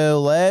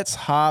 so let's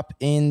hop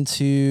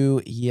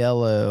into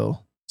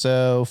yellow.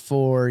 So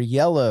for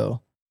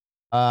yellow,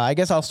 I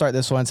guess I'll start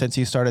this one since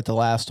you started the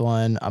last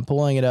one. I'm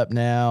pulling it up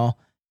now.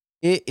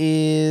 It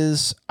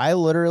is, I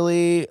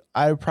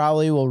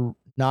probably will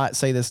not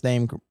say this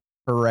name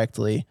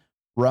correctly.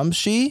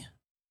 Rumshi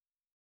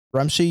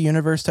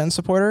Universe 10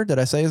 supporter. Did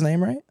I say his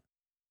name right?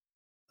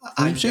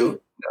 I don't know.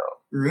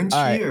 Runchi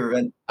right. Or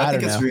I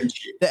think it's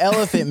Runchi. The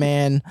Elephant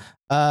Man,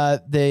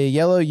 the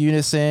yellow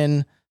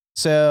unison.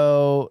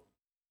 So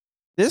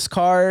this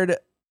card,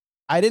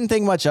 I didn't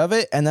think much of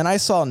it. And then I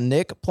saw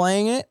Nick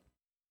playing it.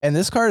 And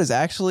this card is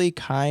actually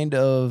kind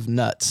of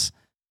nuts.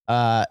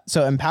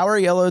 So Empower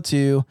Yellow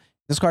 2.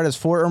 This card has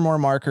 4 or more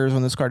markers.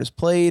 When this card is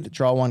played,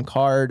 draw 1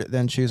 card,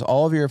 then choose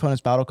all of your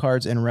opponent's battle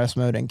cards in rest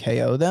mode and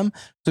KO them.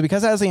 So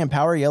because it has the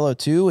Empower Yellow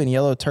 2 and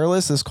Yellow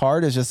Turles, this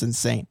card is just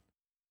insane.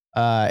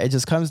 It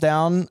just comes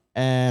down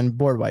and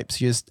board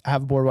wipes. You just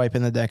have board wipe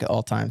in the deck at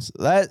all times.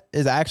 That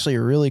is actually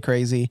really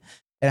crazy.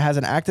 It has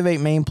an activate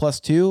main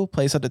 +2.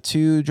 Place up to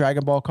 2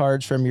 Dragon Ball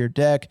cards from your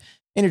deck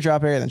in your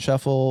drop area, then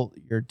shuffle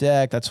your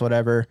deck. That's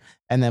whatever.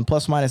 And then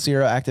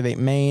 ±0 activate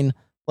main.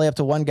 play up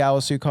to 1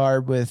 Gaosu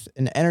card with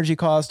an energy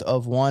cost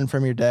of 1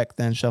 from your deck,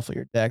 then shuffle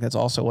your deck. That's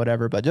also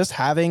whatever. But just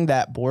having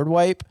that board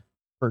wipe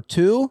for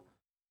 2,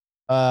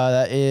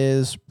 that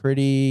is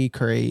pretty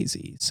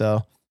crazy.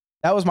 So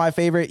that was my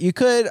favorite. You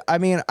could, I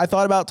mean, I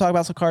thought about talking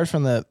about some cards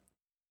from the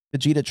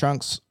Vegeta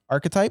Trunks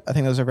archetype. I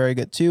think those are very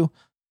good too.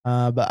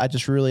 But I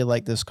just really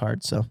like this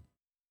card. So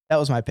that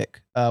was my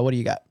pick. What do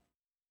you got?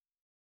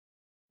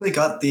 We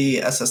got the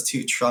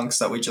SS2 Trunks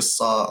that we just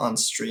saw on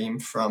stream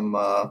from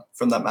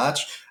that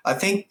match. I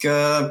think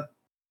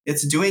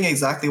it's doing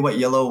exactly what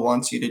Yellow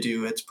wants you to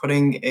do. It's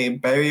putting a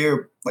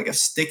barrier, like a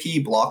sticky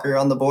blocker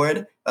on the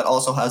board that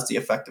also has the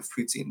effect of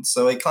Poutine.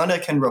 So it kind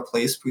of can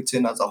replace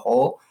Poutine as a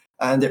whole,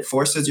 and it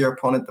forces your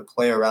opponent to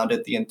play around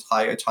it the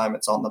entire time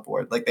it's on the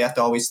board. Like they have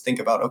to always think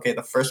about, okay,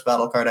 the first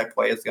battle card I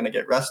play is going to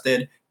get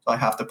rested, so I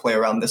have to play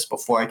around this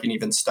before I can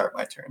even start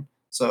my turn.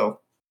 So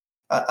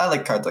I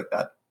like cards like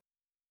that.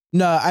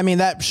 No, I mean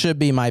that should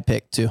be my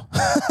pick too.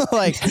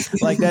 like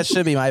that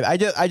should be my. I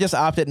just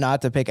opted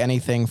not to pick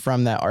anything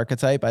from that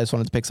archetype. I just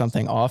wanted to pick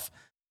something off.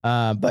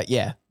 But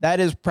yeah, that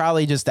is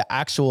probably just the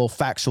actual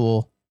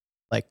factual,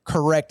 like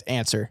correct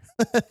answer.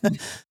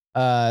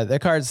 That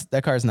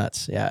card's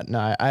nuts. Yeah, no,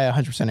 I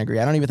 100% agree.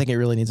 I don't even think it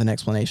really needs an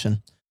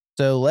explanation.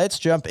 So let's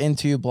jump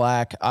into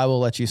black. I will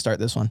let you start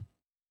this one.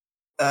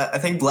 I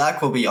think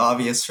black will be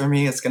obvious for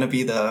me. It's going to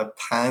be the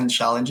Pan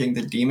challenging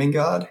the Demon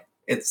God.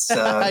 It's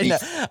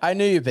I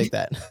knew you picked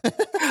that.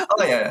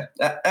 Oh yeah,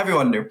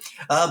 everyone knew.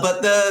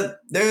 But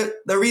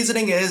the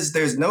reasoning is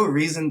there's no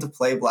reason to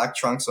play Black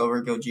Trunks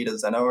over Gogeta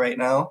Zeno right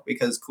now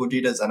because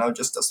Gogeta Zeno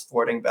just does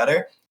thwarting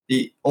better.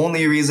 The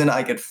only reason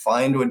I could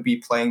find would be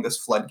playing this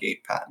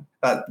Floodgate Pan.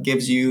 That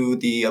gives you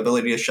the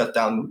ability to shut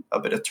down a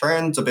bit of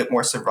turns, a bit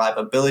more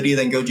survivability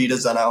than Gogeta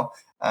Zeno,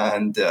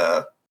 and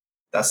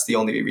that's the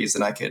only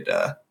reason I could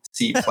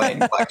see playing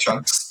Black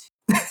Trunks.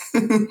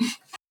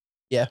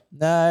 Yeah,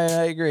 no,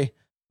 I agree.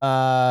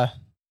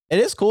 It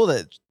is cool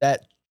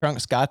that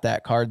Trunks got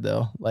that card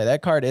though. Like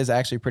that card is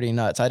actually pretty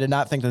nuts. I did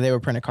not think that they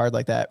would print a card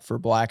like that for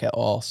black at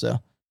all. So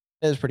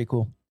it is pretty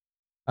cool.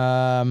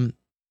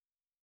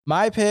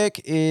 My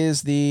pick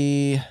is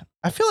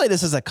I feel like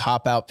this is a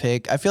cop-out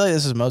pick. I feel like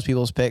this is most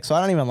people's pick, so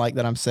I don't even like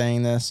that I'm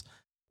saying this.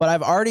 But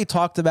I've already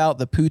talked about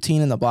the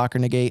Poutine and the Blocker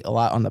Negate a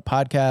lot on the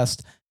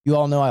podcast. You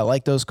all know I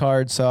like those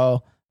cards,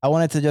 so I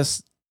wanted to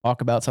just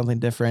talk about something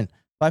different.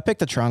 So I picked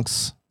the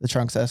Trunks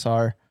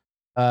SR.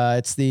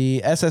 It's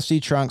the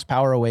SSG Trunks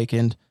Power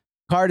Awakened.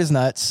 Card is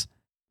nuts.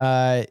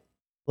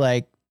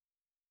 Like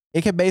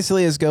it can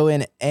basically just go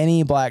in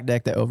any black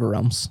deck that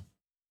overwhelms.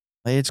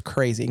 Like, it's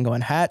crazy. It can go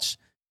in Hatch.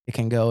 It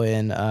can go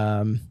in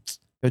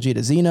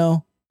Gogeta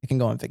Zeno. It can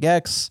go in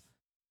Vigex.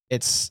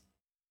 It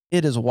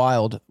is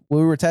wild.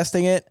 We were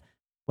testing it.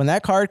 When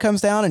that card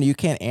comes down and you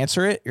can't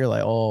answer it, you're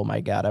like, oh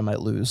my God, I might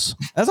lose.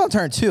 That's on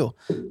turn 2.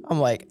 I'm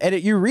like,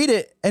 and you read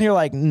it and you're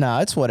like, nah,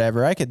 it's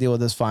whatever. I could deal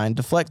with this fine.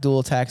 Deflect dual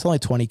attacks, only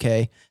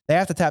 20k. They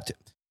have to tap.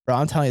 Bro,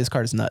 I'm telling you, this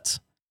card is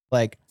nuts.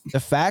 Like the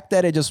fact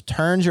that it just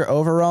turns your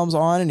overwhelms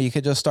on and you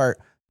could just start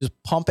just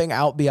pumping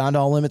out Beyond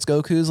All Limits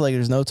Gokus like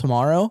there's no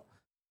tomorrow.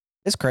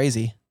 It's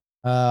crazy.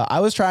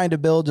 I was trying to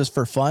build just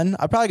for fun.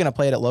 I'm probably going to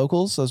play it at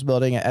locals. So I was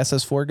building an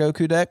SS4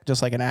 Goku deck,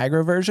 just like an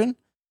aggro version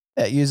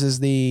that uses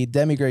the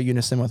Demigray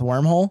Unison with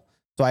Wormhole.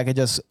 So I could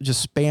just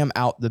spam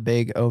out the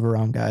big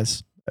overwhelm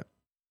guys. The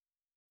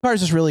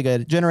card's just really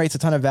good. Generates a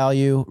ton of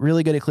value.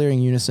 Really good at clearing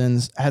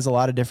Unisons. Has a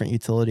lot of different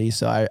utilities.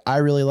 So I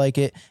really like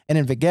it. And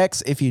in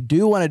Vigex, if you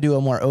do want to do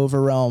a more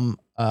overwhelm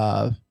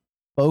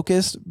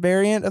focused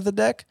variant of the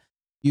deck,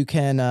 you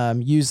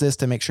can use this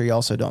to make sure you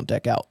also don't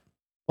deck out.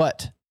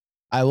 But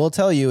I will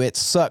tell you, it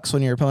sucks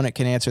when your opponent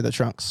can answer the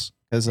Trunks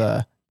because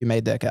you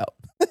may deck out,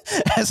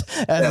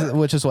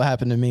 which is what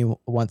happened to me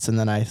once, and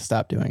then I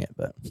stopped doing it.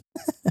 But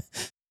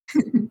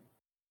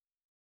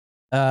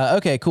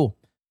okay, cool.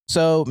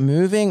 So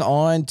moving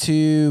on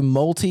to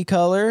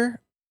multicolor,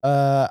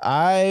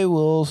 I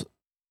will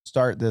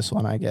start this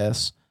one, I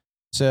guess.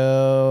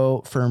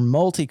 So for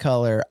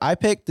multicolor, I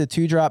picked the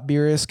 2-drop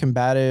Beerus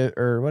Combative,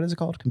 or what is it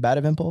called?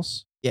 Combative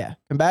Impulse. Yeah,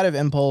 Combative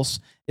Impulse.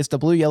 It's the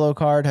blue-yellow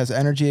card, has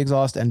Energy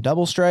Exhaust and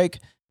Double Strike,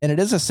 and it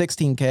is a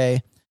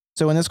 16k.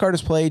 So when this card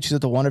is played, choose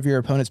it to one of your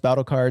opponent's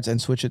battle cards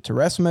and switch it to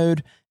rest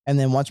mode. And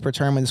then once per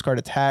turn, when this card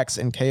attacks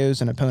and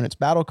KOs an opponent's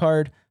battle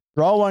card,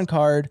 draw 1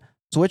 card,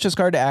 switch this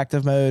card to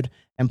active mode,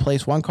 and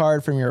place 1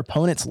 card from your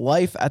opponent's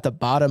life at the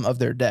bottom of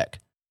their deck.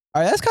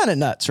 All right, that's kind of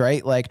nuts,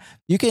 right? Like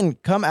you can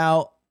come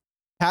out,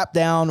 tap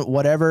down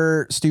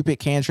whatever stupid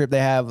cantrip they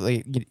have,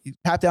 like, you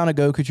tap down a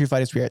Goku True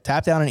Fighting Spirit,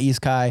 tap down an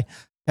Isekai,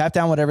 tap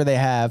down whatever they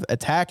have,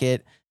 attack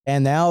it,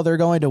 and now they're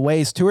going to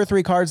waste 2 or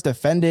 3 cards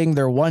defending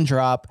their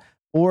 1-drop,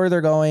 or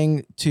they're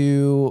going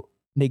to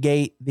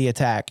negate the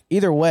attack.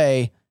 Either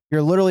way,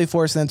 you're literally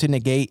forcing them to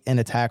negate an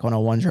attack on a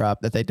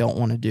 1-drop that they don't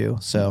want to do.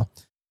 So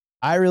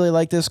I really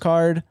like this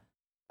card.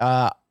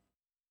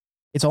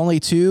 It's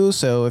only 2,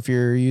 so if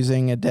you're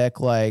using a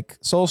deck like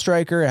Soul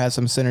Striker, it has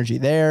some synergy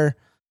there.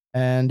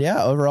 And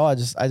yeah, overall, I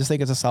just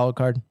think it's a solid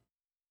card.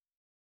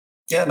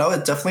 Yeah, no,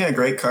 it's definitely a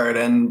great card.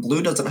 And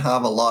blue doesn't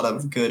have a lot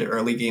of good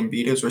early game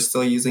beaters. We're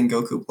still using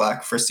Goku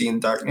Black for Sea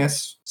and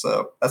Darkness.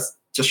 So that's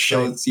just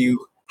shows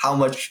you how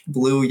much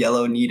blue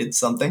yellow needed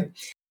something.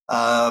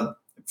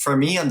 For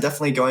me, I'm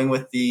definitely going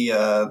with the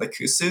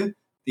Kusu,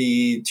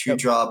 the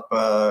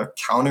 2-drop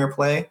counter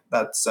play.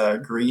 That's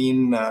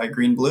green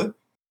blue.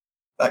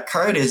 That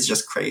card is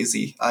just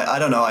crazy. I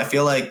don't know. I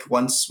feel like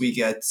once we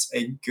get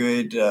a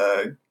good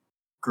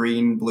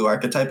green blue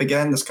archetype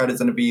again, this card is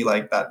going to be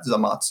like that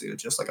Zamatsu,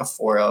 just like a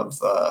 4 of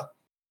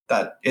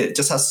that. It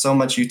just has so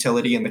much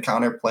utility in the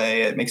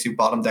counterplay. It makes you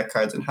bottom deck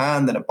cards in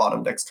hand, then it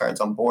bottom decks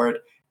cards on board.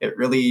 It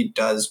really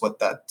does what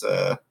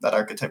that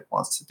archetype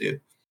wants to do.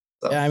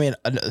 So. Yeah, I mean,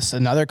 it's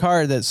another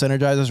card that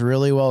synergizes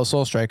really well with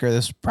Soul Striker.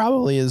 This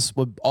probably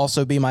would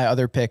also be my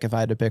other pick if I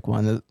had to pick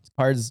one. The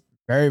card's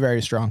very,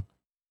 very strong.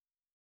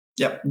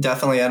 Yep,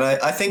 definitely. And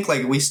I think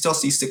like we still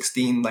see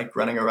 16 like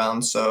running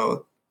around,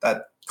 so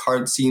that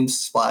card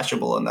seems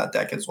splashable in that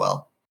deck as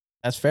well.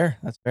 That's fair.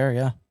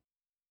 Yeah.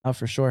 Oh,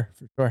 for sure.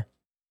 All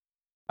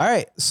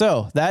right.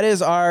 So that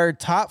is our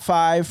top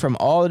 5 from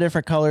all the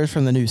different colors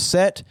from the new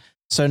set.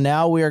 So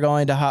now we are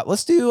going to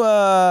let's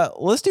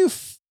do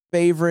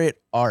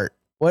favorite art.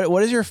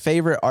 What is your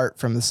favorite art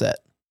from the set?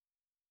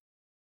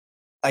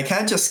 I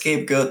can't just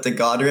scapegoat the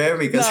God Rare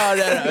because no,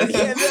 you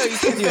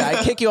can't do that.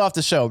 I kick you off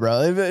the show,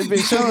 bro. The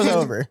show is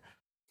over.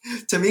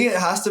 To me, it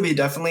has to be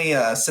definitely,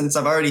 since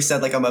I've already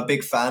said, like, I'm a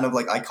big fan of,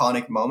 like,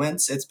 iconic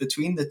moments, it's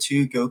between the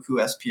 2 Goku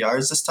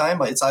SPRs this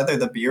time. It's either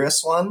the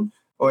Beerus one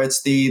or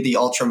it's the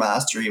Ultra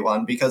Mastery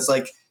one, because,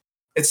 like,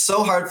 it's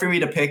so hard for me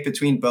to pick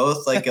between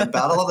both. Like,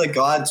 Battle of the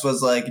Gods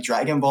was, like,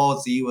 Dragon Ball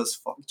Z was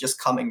just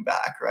coming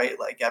back, right?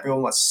 Like,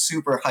 everyone was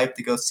super hyped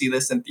to go see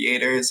this in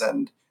theaters,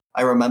 and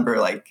I remember,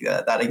 like,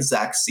 that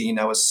exact scene.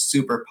 I was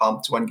super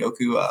pumped when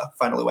Goku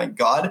finally went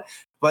God.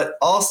 But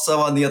also,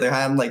 on the other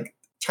hand, like,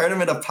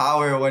 Tournament of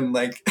Power, when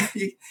like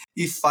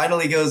he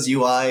finally goes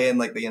UI and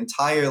like the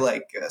entire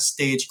like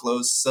stage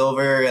glows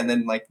silver, and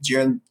then like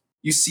Jiren,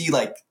 you see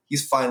like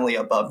he's finally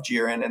above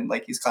Jiren, and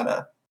like he's kind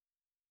of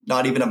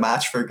not even a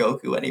match for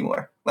Goku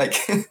anymore. Like,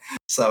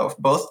 so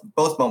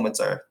both moments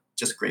are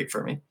just great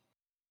for me.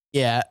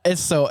 Yeah,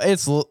 it's all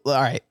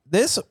right.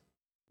 This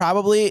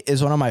probably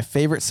is one of my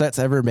favorite sets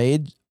ever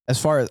made,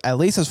 at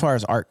least as far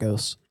as art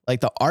goes. Like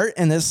the art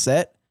in this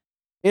set,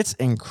 it's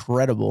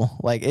incredible.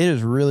 Like, it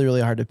is really,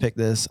 really hard to pick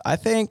this. I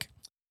think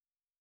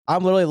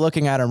I'm literally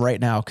looking at him right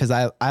now because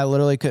I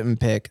literally couldn't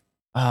pick.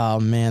 Oh,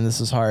 man,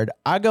 this is hard.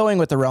 I'm going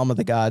with the Realm of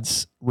the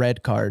Gods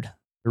red card.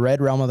 The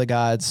red Realm of the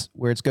Gods,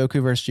 where it's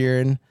Goku versus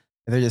Jiren, and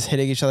they're just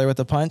hitting each other with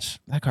a punch.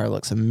 That card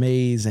looks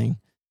amazing.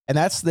 And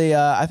that's the,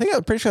 I'm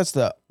pretty sure it's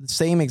the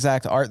same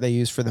exact art they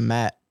use for the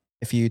mat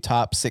if you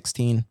top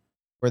 16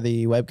 for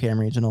the webcam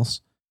regionals.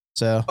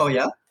 So, oh,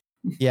 yeah?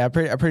 Yeah, I'm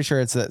pretty sure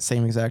it's that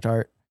same exact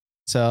art.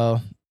 So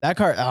that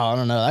card, I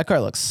don't know. That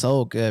card looks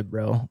so good,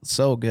 bro.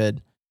 So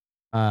good.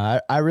 I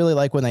really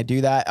like when they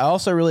do that. I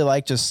also really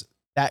like just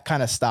that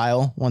kind of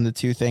style when the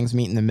two things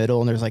meet in the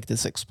middle and there's like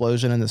this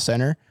explosion in the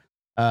center.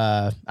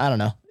 I don't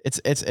know.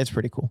 It's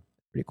pretty cool.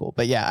 Pretty cool.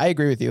 But yeah, I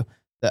agree with you.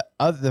 The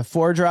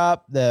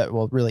 4-drop,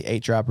 really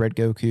 8-drop red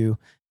Goku,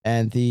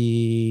 and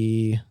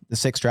the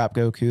 6-drop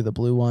Goku, the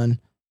blue one.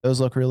 Those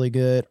look really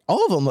good.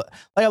 All of them.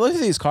 Like, I look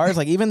at these cards,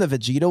 like even the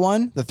Vegeta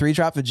one, the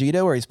 3-drop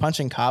Vegeta where he's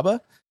punching Kaba.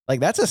 Like,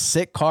 that's a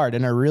sick card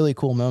and a really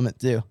cool moment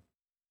too.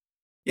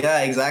 Yeah,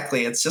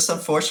 exactly. It's just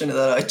unfortunate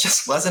that I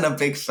just wasn't a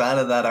big fan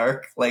of that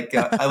arc. Like,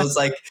 I was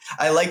like,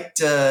 I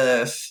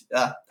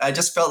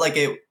just felt like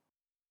it.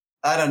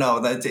 I don't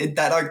know,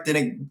 that arc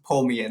didn't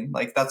pull me in.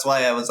 Like, that's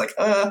why I was like,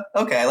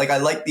 okay. Like, I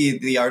like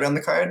the art on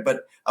the card,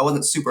 but I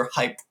wasn't super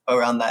hyped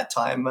around that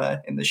time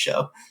in the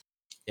show.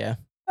 Yeah.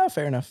 Oh,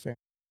 fair enough.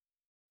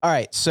 All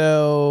right,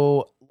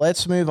 so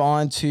let's move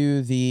on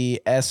to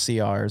the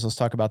SCRs. Let's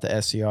talk about the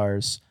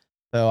SCRs.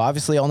 So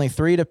obviously only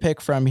 3 to pick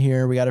from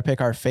here. We got to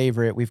pick our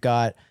favorite. We've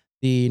got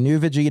the new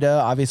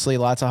Vegeta, obviously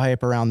lots of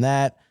hype around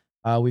that.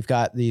 We've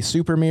got the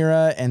Super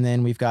Mira, and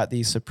then we've got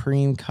the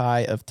Supreme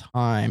Kai of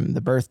Time,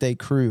 the Birthday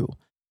Crew.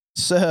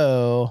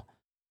 So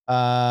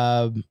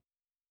I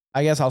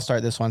guess I'll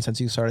start this one since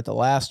you started the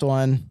last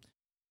one.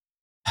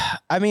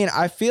 I mean,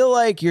 I feel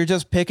like you're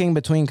just picking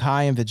between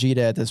Kai and Vegeta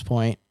at this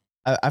point.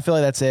 I feel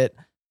like that's it.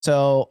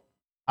 So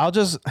I'll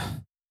just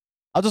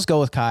go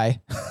with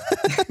Kai.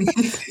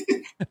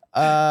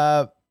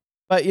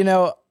 But you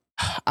know,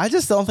 I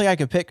just don't think I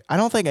could pick. I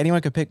don't think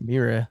anyone could pick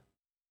Mira.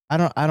 I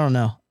don't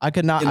know. I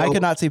could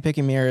not see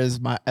picking Mira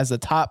as the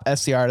top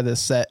SCR to this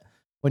set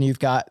when you've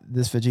got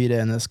this Vegeta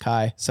and this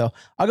Kai. So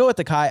I'll go with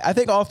the Kai. I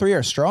think all 3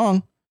 are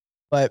strong,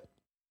 but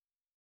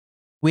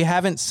we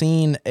haven't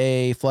seen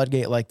a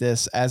floodgate like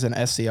this as an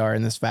SCR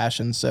in this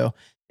fashion. So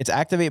it's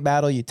activate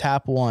battle. You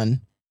tap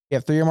 1. You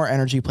have 3 or more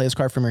energy, play this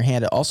card from your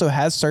hand. It also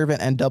has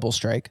Servant and Double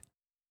Strike.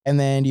 And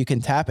then you can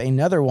tap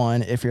another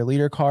one if your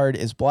leader card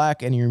is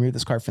black and you remove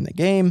this card from the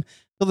game.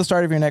 Till the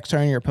start of your next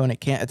turn, your opponent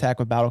can't attack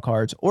with battle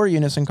cards or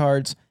unison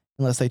cards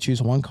unless they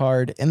choose one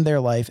card in their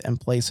life and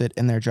place it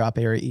in their drop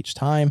area each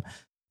time.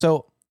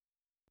 So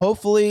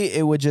Hopefully,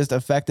 it would just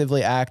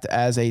effectively act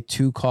as a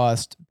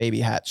 2-cost baby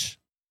hatch,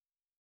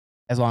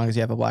 as long as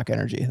you have a black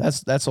energy.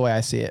 That's the way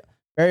I see it.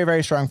 Very,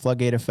 very strong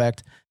floodgate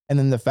effect, and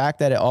then the fact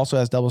that it also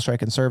has double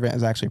strike and servant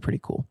is actually pretty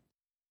cool.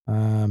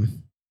 I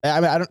mean, I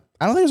don't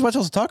think there's much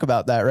else to talk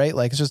about that, right?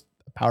 Like, it's just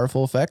a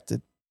powerful effect.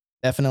 It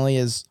definitely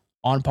is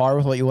on par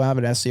with what you will have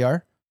in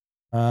SCR.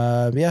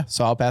 Yeah,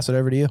 so I'll pass it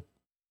over to you.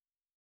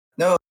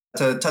 No,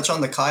 to touch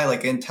on the Kai,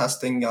 like in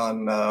testing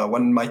on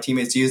when my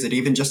teammates use it,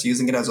 even just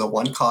using it as a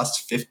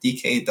 1-cost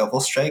 50k double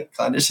strike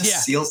kind of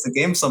just seals the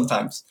game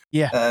sometimes.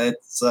 Yeah.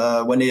 It's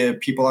when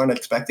people aren't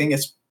expecting,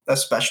 it's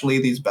especially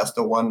these best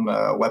of one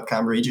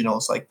webcam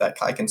regionals, like that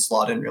Kai can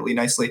slot in really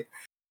nicely.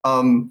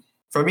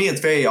 For me,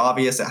 it's very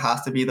obvious it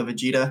has to be the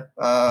Vegeta.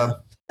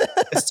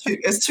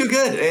 It's too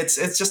good.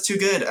 It's just too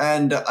good.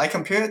 And I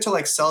compare it to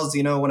like Cell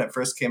Xeno when it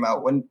first came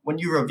out. When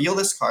you reveal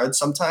this card,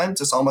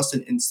 sometimes it's almost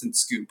an instant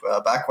scoop.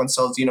 Back when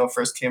Cell Xeno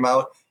first came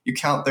out, you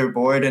count their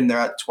board and they're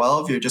at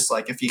 12. You're just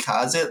like, if he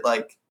has it,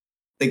 like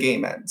the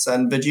game ends.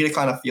 And Vegeta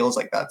kind of feels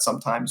like that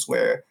sometimes,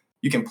 where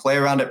you can play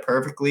around it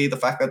perfectly. The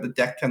fact that the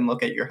deck can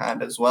look at your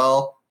hand as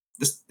well.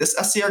 This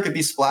SCR could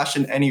be splashed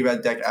in any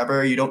red deck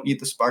ever. You don't need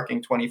the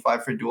Sparking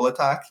 25 for dual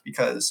attack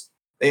because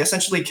they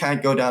essentially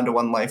can't go down to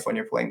 1 life when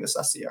you're playing this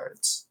SCR.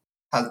 It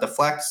has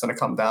deflect, it's going to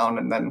come down,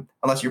 and then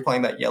unless you're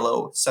playing that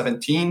yellow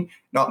 17,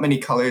 not many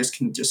colors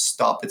can just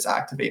stop its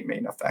activate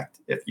main effect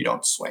if you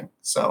don't swing.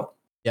 So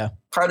yeah,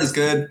 card is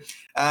good.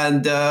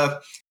 And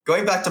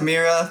going back to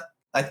Mira,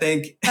 I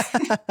think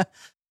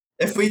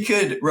if we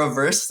could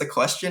reverse the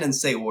question and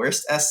say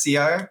worst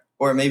SCR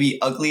or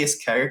maybe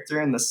ugliest character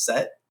in the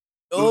set.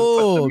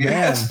 Oh,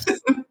 man.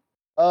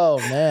 Oh,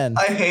 man.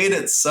 I hate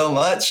it so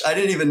much. I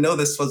didn't even know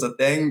this was a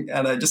thing.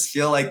 And I just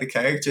feel like the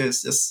character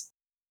is just,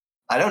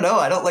 I don't know.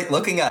 I don't like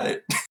looking at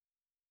it.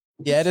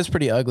 Yeah, it is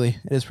pretty ugly.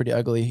 It is pretty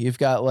ugly. You've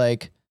got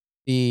like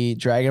the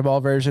Dragon Ball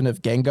version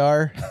of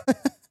Gengar.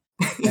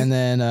 And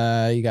then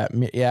you got,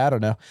 I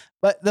don't know.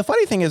 But the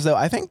funny thing is, though,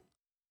 I think,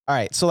 all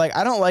right, so like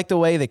I don't like the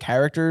way the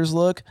characters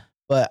look,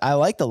 but I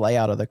like the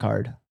layout of the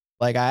card.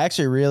 Like I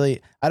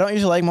don't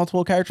usually like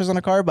multiple characters on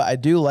a card, but I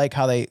do like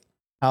how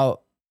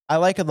I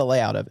like the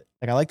layout of it.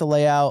 Like I like the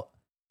layout.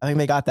 I think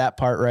they got that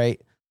part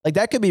right. Like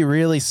that could be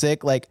really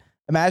sick. Like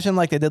imagine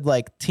like they did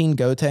like Teen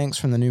Gotenks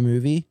from the new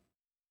movie,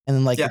 and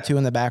then like the two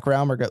in the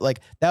background were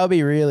like that would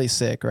be really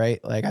sick, right?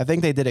 Like I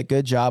think they did a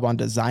good job on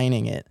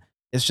designing it.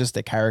 It's just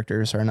the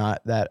characters are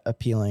not that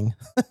appealing.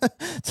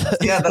 That's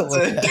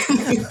it.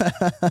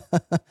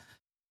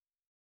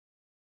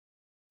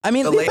 I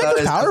mean, the effect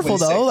is powerful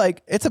though.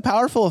 Like it's a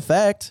powerful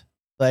effect.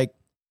 Like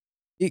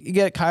you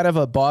get kind of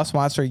a boss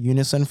monster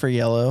unison for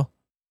yellow.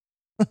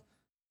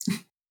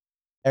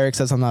 Eric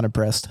says I'm not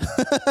impressed.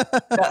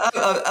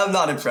 I'm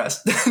not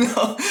impressed.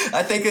 No,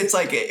 I think it's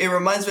like it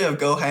reminds me of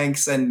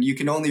Gohanks, and you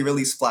can only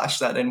really splash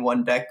that in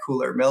one deck,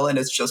 Cooler Mill, and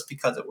it's just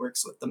because it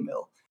works with the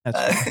mill.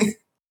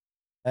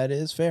 That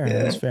is fair. Yeah.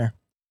 That is fair.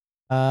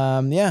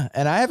 Yeah,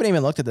 and I haven't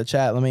even looked at the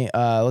chat.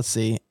 Let's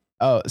see.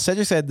 Oh,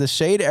 Cedric said the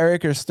shade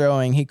Eric is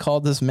throwing. He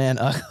called this man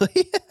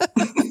ugly.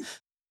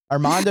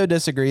 Armando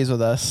disagrees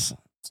with us.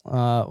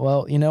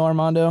 Well, you know,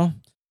 Armando,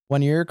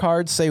 when your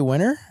cards say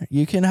winner,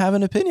 you can have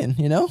an opinion.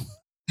 You know.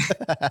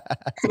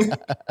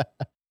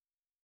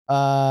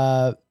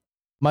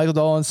 Michael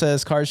Dolan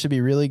says cards should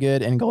be really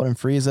good in Golden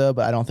Frieza,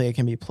 but I don't think it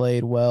can be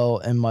played well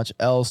in much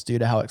else due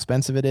to how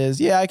expensive it is.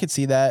 Yeah, I could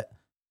see that.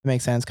 It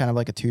makes sense. Kind of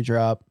like a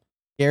 2-drop.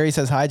 Gary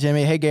says, hi,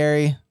 Jimmy. Hey,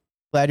 Gary.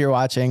 Glad you're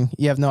watching.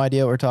 You have no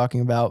idea what we're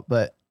talking about,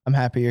 but I'm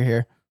happy you're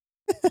here.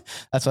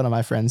 That's one of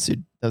my friends who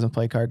doesn't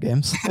play card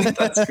games.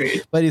 That's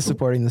great. But he's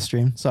supporting the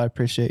stream, so I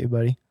appreciate you,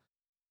 buddy.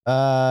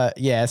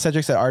 Yeah,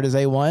 Cedric said art is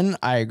A1.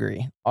 I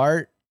agree.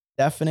 Art,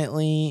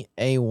 definitely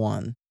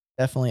A1.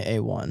 Definitely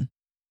A1.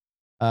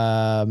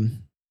 All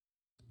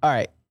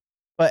right.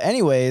 But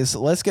anyways,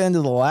 let's get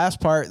into the last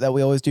part that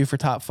we always do for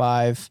top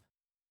 5.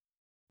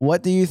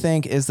 What do you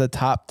think is the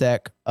top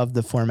deck of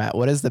the format?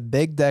 What is the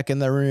big deck in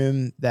the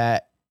room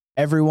that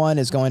everyone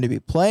is going to be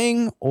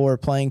playing or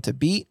playing to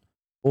beat?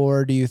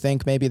 Or do you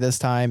think maybe this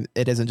time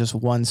it isn't just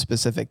one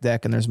specific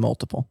deck and there's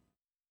multiple?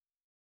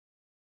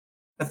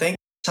 I think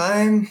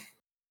time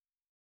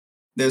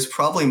there's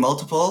probably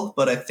multiple,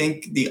 but I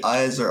think the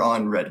eyes are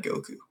on Red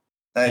Goku.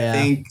 I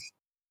think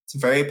it's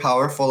very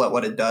powerful at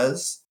what it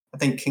does. I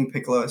think King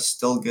Piccolo is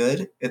still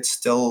good. It's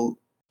still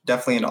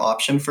definitely an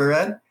option for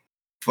Red,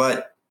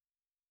 but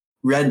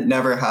Red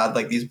never had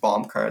like these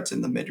bomb cards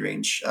in the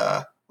mid-range,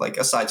 like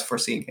aside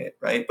foreseeing hit,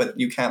 right? But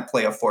you can't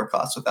play a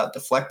 4-cost without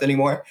deflect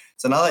anymore.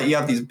 So now that you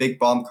have these big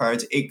bomb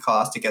cards,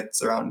 8-cost, it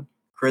gets around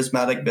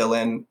Charismatic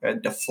Villain,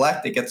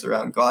 deflect, it gets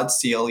around God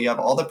Seal. You have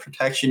all the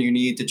protection you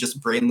need to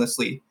just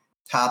brainlessly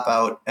tap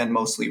out and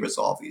mostly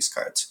resolve these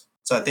cards.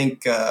 So I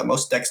think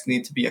most decks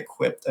need to be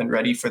equipped and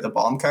ready for the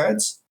bomb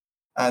cards.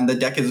 And the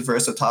deck is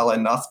versatile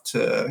enough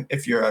to,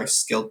 if you're a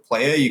skilled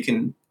player, you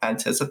can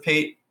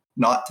anticipate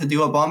not to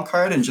do a bomb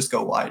card and just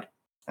go wide.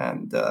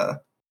 And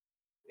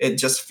it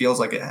just feels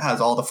like it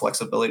has all the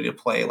flexibility to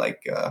play.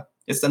 Like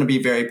it's going to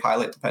be very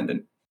pilot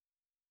dependent.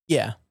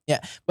 Yeah.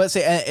 But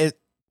say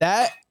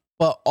that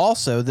but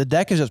also the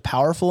deck is just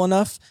powerful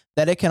enough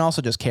that it can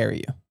also just carry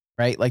you,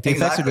 right? Like the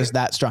effects are just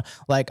that strong.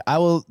 Like I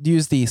will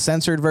use the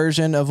censored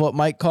version of what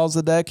Mike calls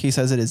the deck. He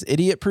says it is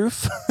idiot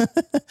proof.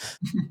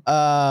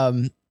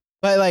 But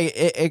like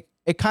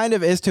it kind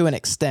of is to an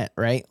extent,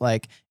 right?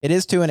 Like it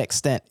is to an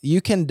extent. You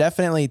can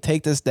definitely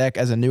take this deck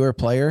as a newer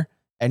player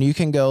and you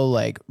can go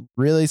like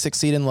really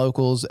succeed in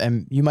locals,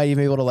 and you might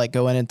even be able to like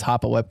go in and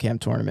top a webcam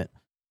tournament.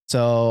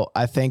 So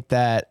I think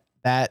that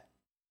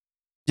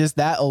just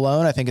that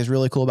alone, I think is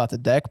really cool about the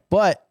deck,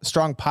 but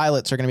strong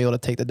pilots are going to be able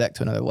to take the deck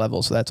to another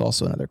level. So that's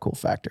also another cool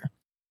factor.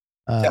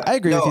 I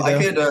agree with you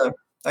though.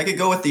 I could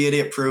go with the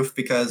idiot proof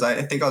because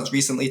I think I was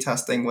recently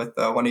testing with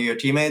one of your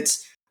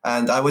teammates,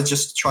 and I was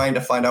just trying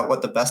to find out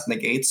what the best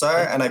negates are.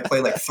 And I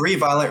played like 3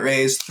 Violent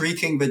Rays, 3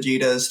 King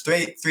Vegetas,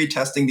 three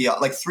testing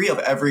like 3 of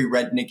every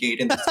red negate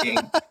in this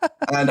game.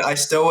 And I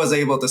still was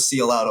able to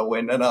seal out a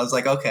win. And I was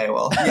like, okay,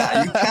 well,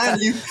 yeah,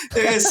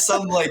 there is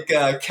some like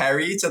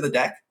carry to the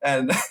deck.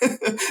 And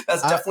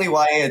that's definitely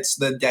why it's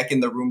the deck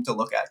in the room to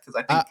look at. Cause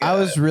I think I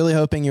was really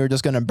hoping you were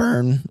just going to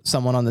burn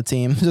someone on the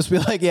team. Just be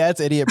like, yeah, it's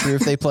idiot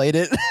proof. They played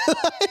it.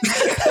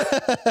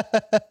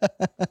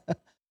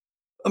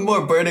 I'm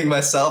more burning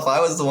myself. I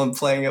was the one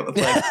playing it with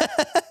like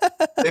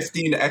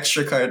 15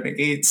 extra card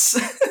negates.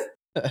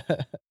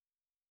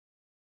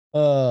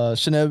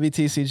 Shinobi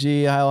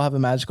TCG, I'll have a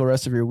magical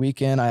rest of your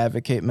weekend. I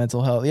advocate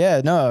mental health.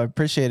 Yeah, no, I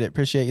appreciate it.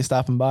 Appreciate you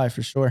stopping by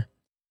for sure.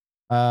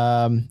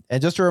 And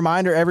just a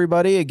reminder,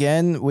 everybody,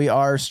 again, we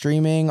are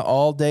streaming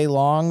all day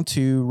long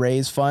to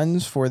raise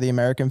funds for the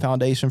American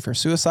Foundation for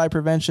Suicide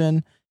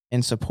Prevention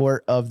in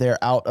support of their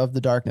Out of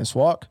the Darkness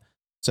walk.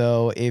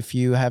 So if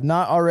you have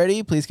not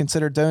already, please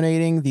consider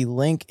donating. The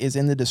link is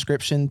in the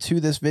description to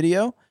this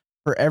video.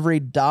 For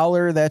every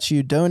 $1 that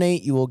you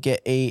donate, you will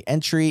get an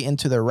entry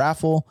into the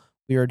raffle.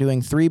 We are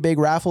doing 3 big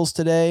raffles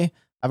today.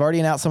 I've already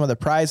announced some of the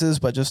prizes,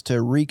 but just to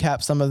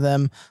recap some of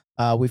them,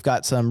 we've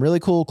got some really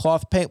cool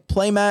cloth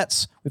play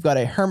mats. We've got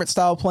a Hermit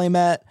style play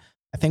mat.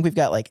 I think we've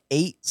got like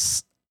 8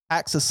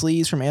 packs of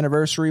sleeves from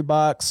Anniversary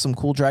Box, some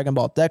cool Dragon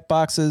Ball deck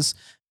boxes.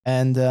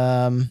 And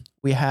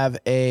we have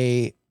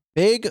a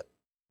big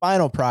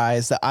final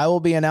prize that I will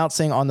be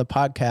announcing on the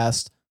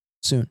podcast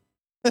soon.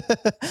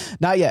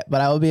 Not yet,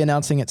 but I will be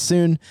announcing it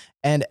soon.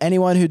 And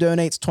anyone who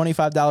donates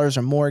 $25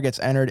 or more gets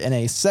entered in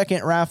a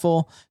second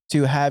raffle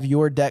to have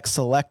your deck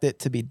selected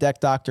to be deck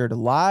doctored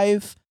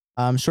live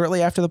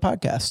shortly after the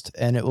podcast.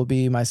 And it will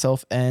be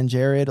myself and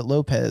Jared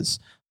Lopez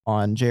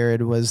on.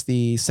 Jared was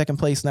the second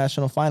place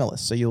national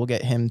finalist. So you will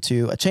get him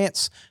to a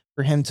chance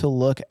for him to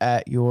look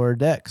at your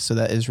deck. So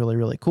that is really,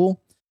 really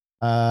cool.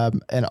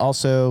 And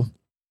also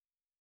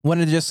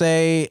wanted to just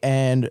say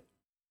and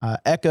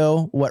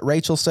echo what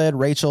Rachel said.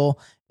 Rachel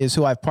is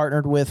who I've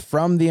partnered with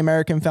from the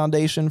American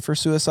Foundation for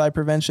Suicide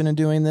Prevention in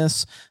doing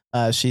this.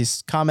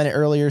 She's commented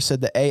earlier,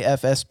 said the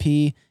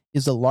AFSP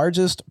is the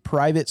largest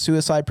private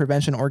suicide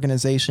prevention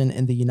organization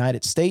in the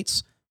United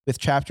States, with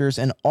chapters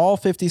in all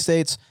 50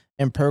 states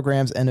and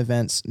programs and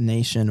events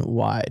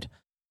nationwide.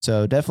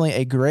 So definitely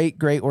a great,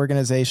 great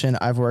organization.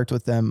 I've worked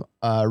with them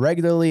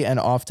regularly and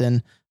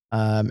often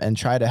and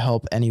try to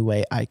help any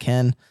way I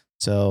can.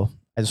 So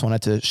I just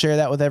wanted to share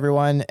that with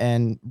everyone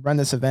and run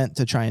this event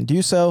to try and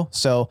do so.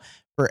 So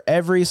for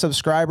every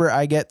subscriber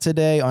I get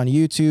today on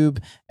YouTube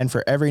and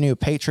for every new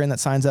patron that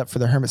signs up for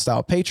the Hermit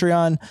Style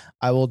Patreon,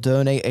 I will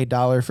donate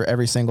 $1 for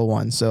every single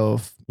one. So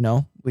if,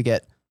 we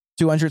get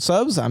 200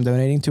 subs, I'm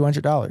donating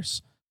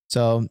 $200.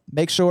 So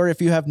make sure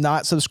if you have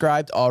not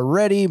subscribed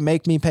already,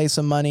 make me pay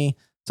some money,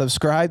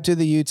 subscribe to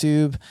the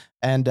YouTube.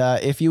 And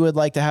if you would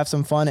like to have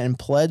some fun and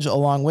pledge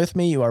along with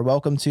me, you are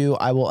welcome to.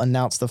 I will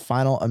announce the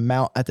final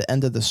amount at the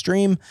end of the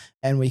stream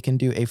and we can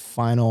do a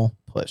final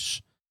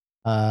push.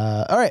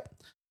 All right.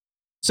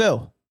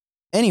 So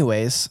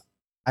anyways,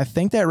 I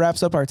think that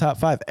wraps up our top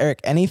 5.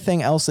 Eric,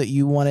 anything else that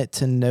you wanted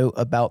to note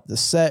about the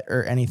set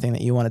or anything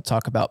that you want to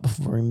talk about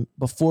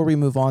before we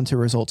move on to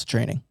results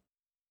training?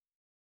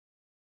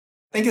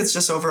 I think it's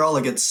just overall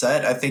a good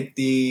set. I think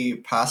the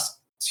past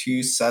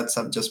 2 sets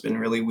have just been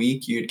really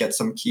weak. You'd get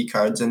some key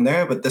cards in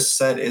there, but this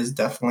set is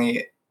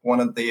definitely one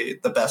of the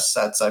best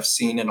sets I've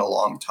seen in a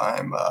long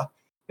time.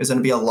 There's going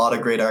to be a lot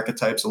of great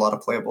archetypes, a lot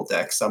of playable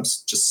decks. I'm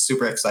just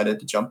super excited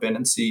to jump in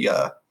and see.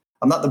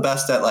 I'm not the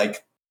best at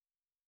like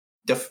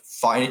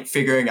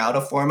figuring out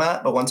a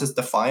format, but once it's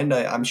defined,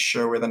 I'm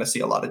sure we're going to see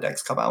a lot of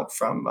decks come out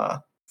from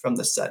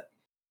this set.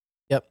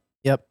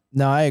 Yep.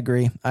 No, I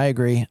agree.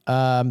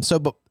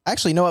 But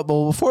actually, you know what?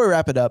 But before we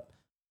wrap it up,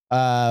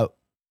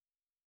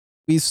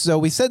 we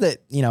said that,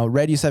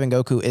 Red U7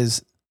 Goku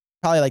is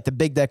probably like the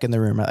big deck in the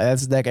room. Right?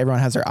 That's the deck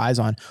everyone has their eyes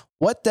on.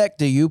 What deck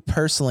do you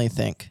personally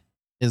think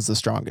is the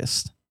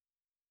strongest?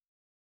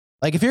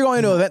 Like if you're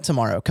going to an event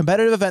tomorrow,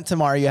 competitive event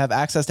tomorrow, you have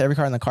access to every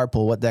card in the card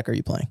pool. What deck are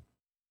you playing?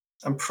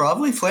 I'm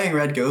probably playing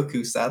Red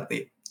Goku,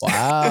 sadly.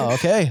 Wow.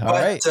 Okay. All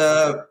right.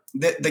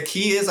 The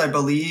key is, I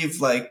believe,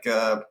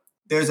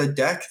 there's a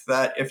deck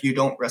that if you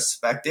don't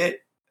respect it,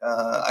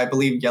 I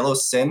believe Yellow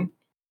Sin.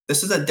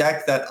 This is a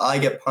deck that I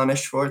get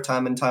punished for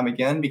time and time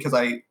again because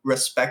I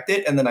respect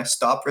it and then I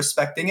stop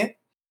respecting it.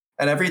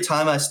 And every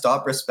time I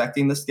stop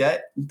respecting this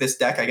deck,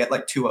 I get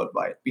like 2-0'd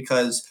by it.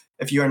 Because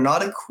if you're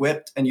not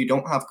equipped and you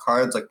don't have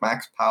cards like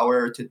max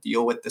power to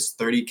deal with this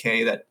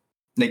 30k that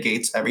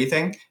negates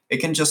everything, it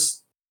can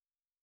just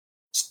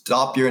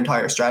stop your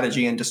entire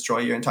strategy and destroy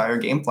your entire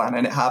game plan.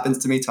 And it happens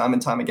to me time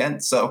and time again.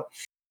 So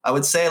I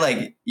would say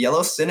like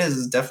Yellow Sin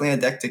is definitely a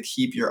deck to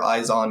keep your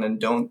eyes on, and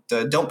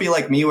don't be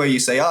like me where you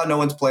say, oh, no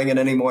one's playing it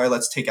anymore,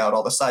 let's take out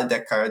all the side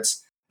deck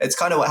cards. It's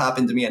kind of what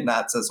happened to me at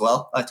Nats as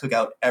well. I took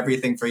out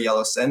everything for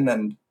Yellow Sin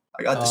and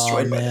I got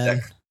destroyed by the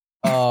deck.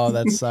 Oh,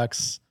 that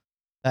sucks.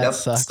 That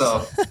sucks.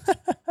 So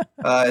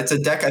it's a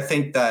deck, I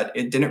think, that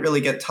it didn't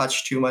really get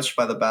touched too much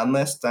by the ban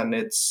list, and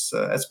it's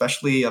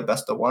especially a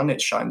best of one,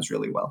 it shines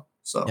really well.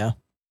 So yeah.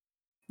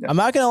 I'm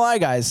not going to lie,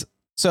 guys.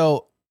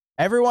 So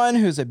everyone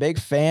who's a big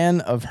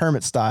fan of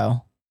Hermit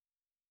Style,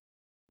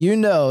 you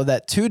know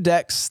that 2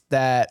 decks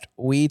that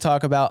we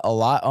talk about a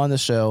lot on the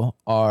show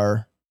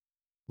are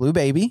Blue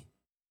Baby.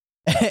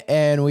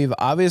 And we've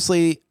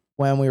obviously,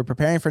 when we were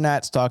preparing for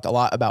Nats, talked a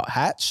lot about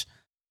Hatch.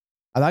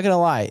 I'm not going to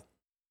lie.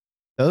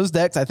 Those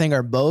decks, I think,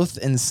 are both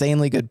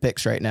insanely good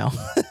picks right now.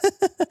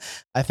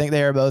 I think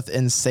they are both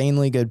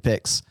insanely good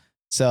picks.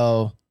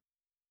 So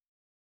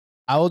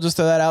I will just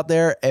throw that out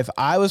there. If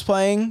I was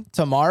playing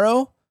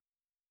tomorrow,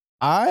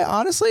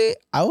 I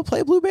will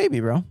play Blue Baby,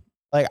 bro.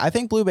 Like, I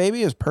think Blue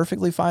Baby is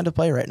perfectly fine to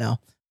play right now.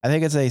 I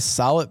think it's a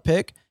solid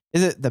pick.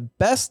 Is it the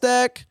best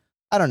deck?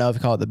 I don't know if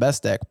you call it the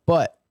best deck,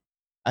 but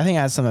I think it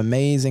has some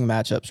amazing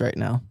matchups right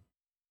now.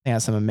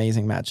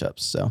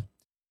 So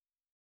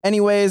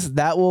anyways,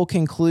 that will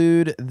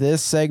conclude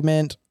this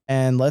segment,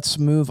 and let's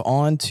move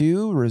on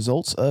to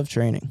results of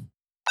training.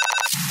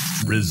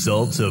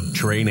 Results of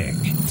training.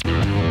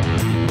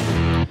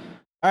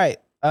 All right.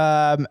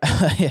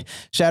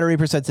 Shadow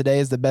Reaper said today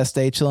is the best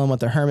day chilling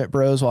with the Hermit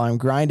Bros while I'm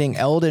grinding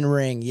Elden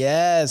Ring.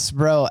 Yes,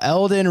 bro.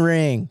 Elden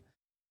Ring.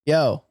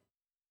 Yo.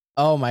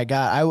 Oh my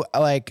God.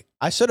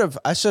 I should have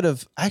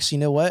actually, you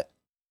know what?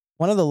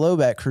 One of the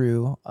Lowback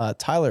crew,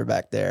 Tyler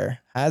back there,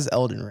 has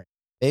Elden Ring.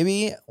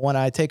 Maybe when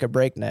I take a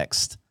break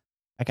next,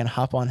 I can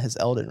hop on his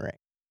Elden Ring.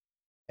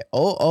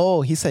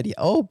 Oh, he said,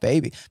 oh,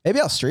 baby. Maybe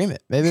I'll stream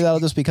it. Maybe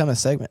that'll just become a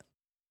segment.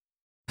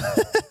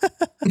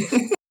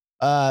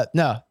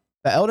 No,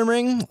 the Elden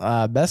Ring,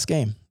 best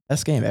game.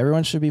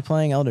 Everyone should be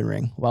playing Elden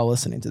Ring while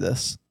listening to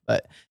this.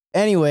 But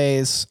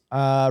anyways,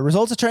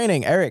 results of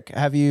training. Eric,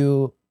 have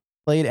you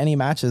played any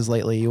matches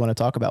lately? You want to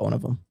talk about one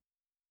of them?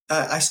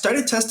 I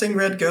started testing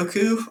Red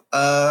Goku.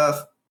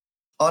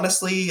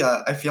 Honestly,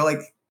 I feel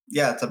like,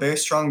 it's a very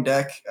strong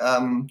deck.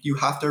 You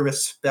have to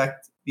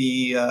respect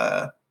the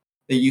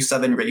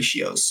U7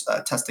 ratios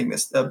testing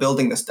this,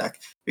 building this deck,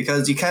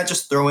 because you can't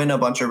just throw in a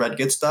bunch of red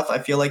good stuff. I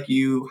feel like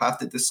you have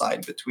to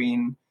decide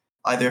between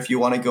either if you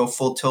want to go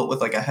full tilt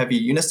with like a heavy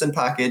unison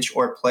package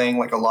or playing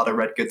like a lot of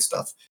red good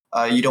stuff.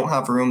 You don't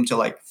have room to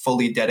like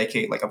fully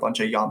dedicate like a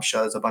bunch of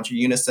Yamchas, a bunch of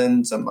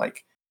unisons,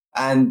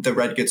 and the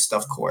red good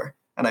stuff core.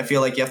 And I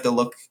feel like you have to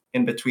look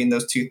in between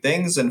those two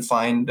things and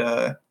find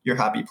your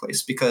happy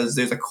place, because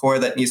there's a core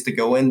that needs to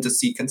go in to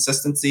see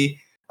consistency.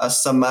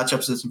 Some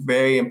matchups is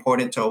very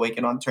important to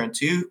awaken on turn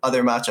 2.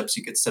 Other matchups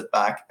you could sit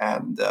back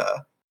and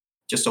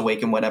just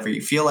awaken whenever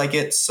you feel like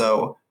it.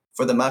 So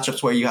for the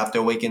matchups where you have to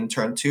awaken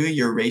turn 2,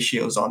 your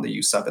ratios on the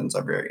U7s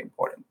are very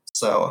important.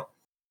 So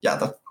yeah,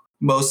 that's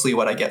mostly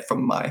what I get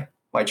from my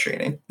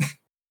training.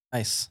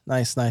 Nice.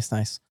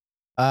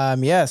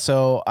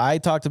 So I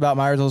talked about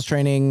my results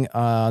training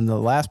on the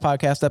last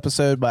podcast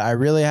episode, but I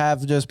really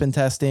have just been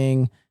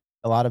testing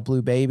a lot of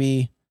Blue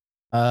Baby.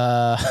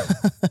 I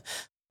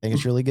think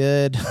it's really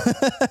good.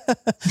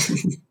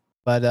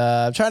 But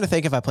I'm trying to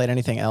think if I played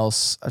anything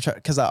else.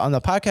 Because on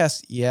the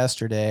podcast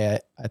yesterday,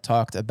 I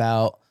talked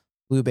about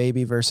Blue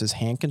Baby versus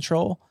Hand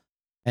Control.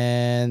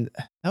 And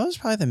that was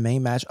probably the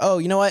main match. Oh,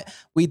 you know what?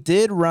 We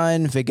did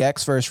run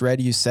Vigex versus Red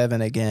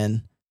U7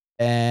 again.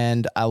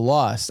 And I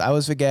lost. I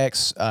was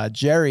Vigex.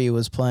 Jerry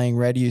was playing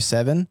Red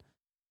U7.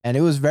 And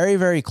it was very,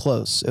 very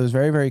close.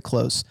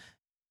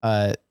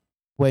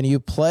 When you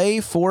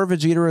play 4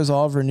 Vegeta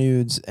Resolve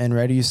Reneweds in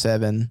Red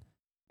U7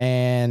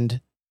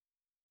 and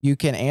you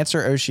can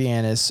answer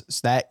Oceanus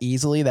that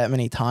easily, that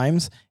many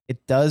times,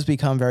 it does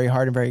become very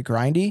hard and very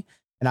grindy.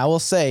 And I will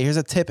say, here's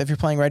a tip. If you're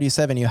playing Red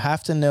U7, you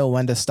have to know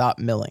when to stop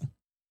milling,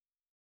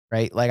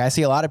 right? Like I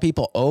see a lot of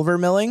people over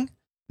milling and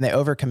they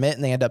overcommit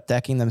and they end up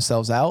decking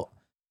themselves out.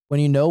 When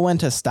you know when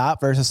to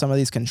stop versus some of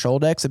these control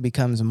decks, it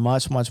becomes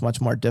much, much,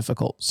 much more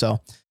difficult. So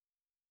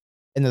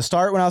in the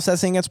start, when I was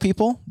testing against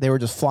people, they were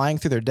just flying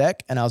through their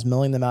deck and I was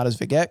milling them out as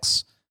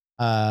Vigex.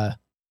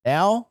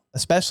 Now,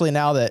 especially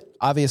now that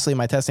obviously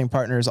my testing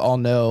partners all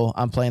know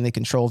I'm playing the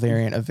control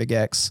variant of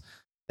Vigex,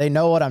 they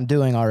know what I'm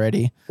doing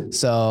already.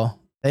 So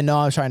they know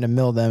I'm trying to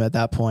mill them at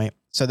that point.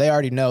 So they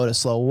already know to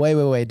slow way,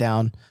 way, way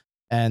down.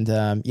 And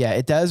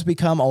it does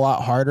become a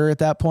lot harder at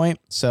that point.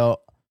 So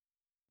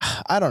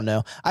I don't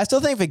know. I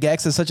still think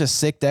Vigex is such a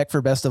sick deck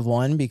for best of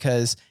one,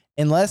 because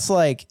unless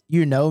like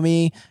you know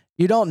me,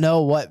 you don't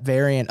know what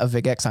variant of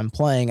Vigex I'm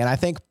playing. And I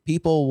think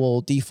people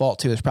will default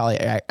to is probably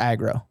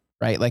aggro,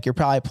 right? Like you're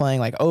probably playing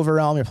like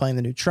Overrealm, you're playing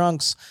the new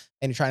Trunks,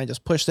 and you're trying to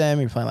just push them.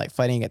 You're playing like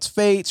Fighting Against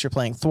Fates, you're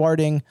playing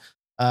Thwarting,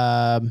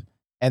 and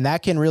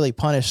that can really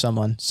punish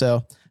someone.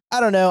 So I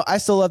don't know. I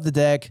still love the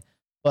deck,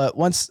 but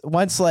once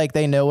like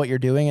they know what you're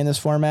doing in this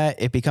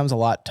format, it becomes a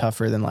lot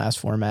tougher than last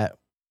format.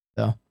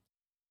 So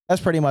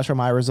that's pretty much for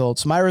my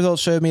results. My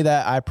results showed me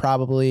that I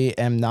probably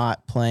am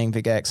not playing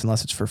Vigex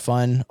unless it's for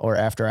fun or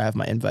after I have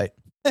my invite.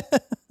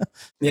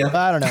 Yeah. But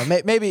I don't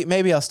know.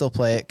 Maybe I'll still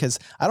play it because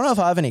I don't know if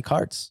I'll have any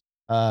cards.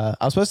 I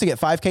was supposed to get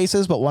 5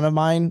 cases, but one of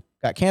mine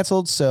got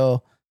canceled,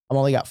 so I'm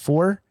only got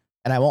 4,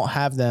 and I won't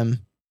have them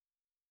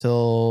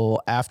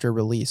till after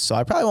release. So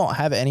I probably won't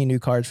have any new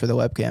cards for the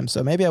webcam.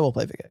 So maybe I will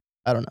play Vigex.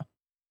 I don't know.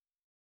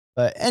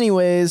 But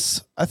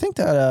anyways, I think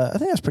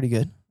that's pretty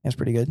good. That's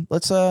pretty good.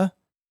 Let's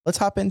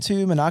hop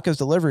into Monaka's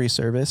delivery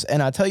service.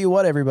 And I'll tell you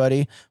what,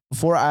 everybody,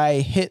 before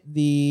I hit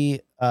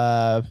the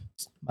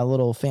my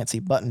little fancy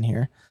button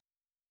here,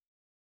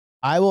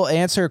 I will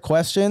answer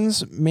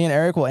questions. Me and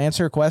Eric will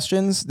answer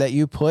questions that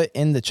you put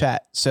in the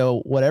chat.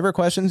 So whatever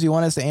questions you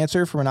want us to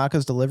answer for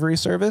Monaka's delivery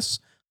service,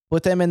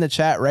 put them in the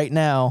chat right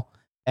now.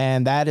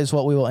 And that is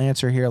what we will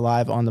answer here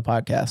live on the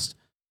podcast.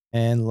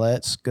 And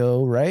let's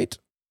go right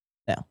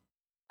now.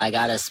 I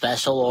got a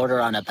special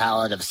order on a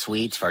pallet of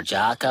sweets for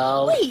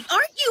Jocko. Wait,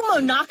 aren't you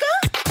Monaka?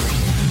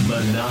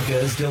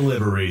 Monaka's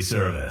delivery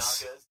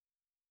service.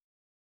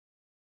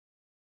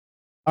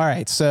 All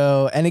right.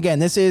 So, and again,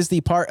 this is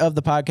the part of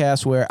the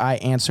podcast where I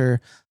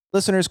answer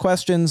listeners'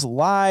 questions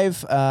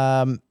live.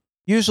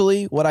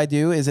 Usually what I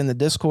do is in the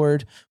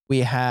Discord, we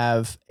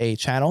have a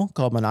channel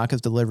called Monaka's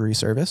Delivery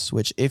Service,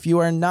 which if you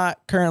are not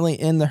currently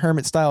in the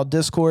Hermit Style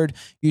Discord,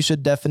 you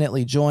should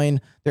definitely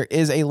join. There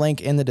is a link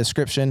in the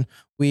description.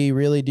 We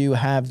really do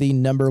have the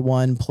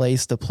 #1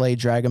 place to play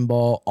Dragon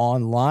Ball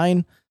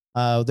online.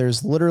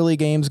 There's literally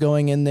games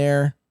going in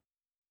there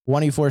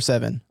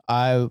 24/7.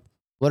 I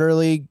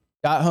literally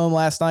got home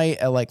last night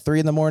at like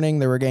 3 a.m.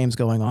 There were games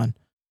going on.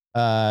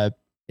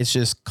 It's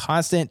just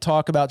constant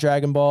talk about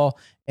Dragon Ball,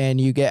 and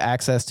you get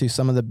access to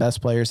some of the best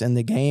players in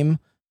the game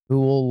who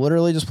will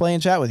literally just play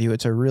and chat with you.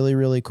 It's a really,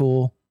 really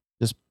cool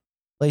just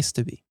place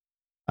to be.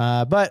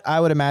 But I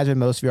would imagine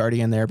most of you are already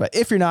in there. But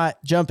if you're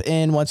not, jump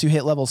in. Once you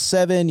hit level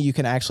 7, you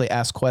can actually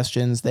ask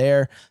questions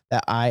there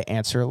that I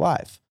answer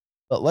live.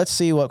 But let's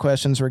see what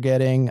questions we're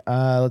getting.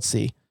 Let's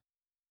see.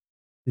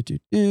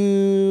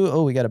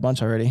 Oh, we got a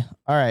bunch already.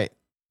 All right.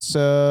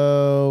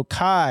 So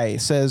Kai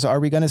says, are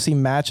we going to see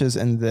matches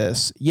in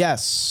this?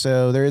 Yes.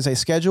 So there is a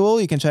schedule.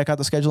 You can check out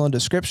the schedule in the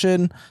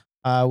description.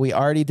 We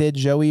already did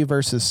Joey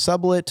versus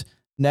Sublet.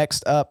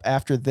 Next up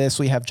after this,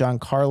 we have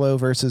Giancarlo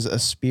versus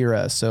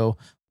Aspira. So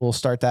we'll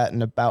start that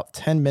in about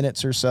 10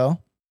 minutes or so.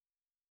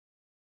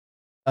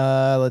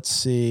 Let's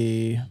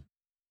see.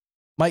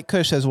 Mike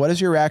Kush says, what is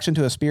your reaction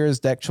to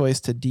Aspira's deck choice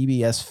to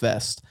DBS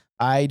Fest?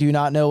 I do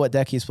not know what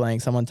deck he's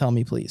playing. Someone tell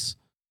me, please.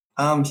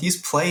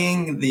 He's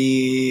playing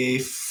the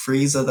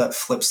Frieza that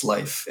flips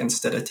life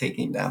instead of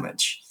taking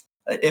damage.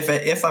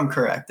 If I'm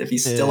correct, if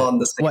he's still on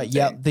the same what?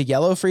 Yeah, the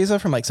yellow Frieza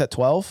from like set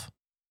 12.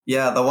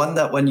 Yeah, the one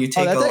that when you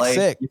take a life,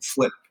 sick. You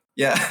flip.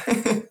 Yeah,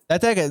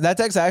 that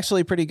deck's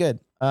actually pretty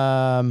good.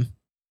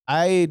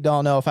 I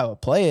don't know if I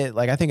would play it.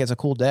 Like, I think it's a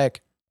cool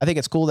deck. I think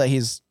it's cool that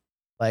he's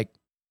like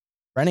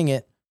running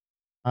it.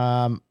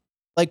 All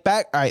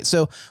right.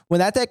 So when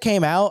that deck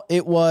came out,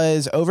 it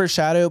was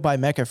overshadowed by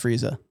Mecha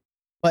Frieza.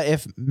 But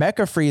if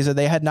Mecha Frieza,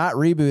 they had not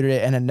rebooted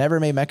it and had never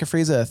made Mecha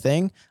Frieza a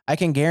thing, I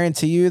can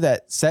guarantee you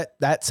that set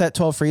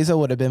 12 Frieza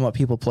would have been what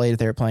people played if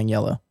they were playing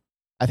yellow.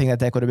 I think that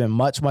deck would have been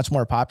much, much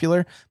more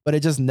popular, but it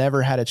just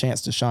never had a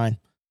chance to shine.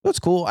 So it's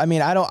cool. I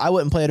mean, I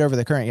wouldn't play it over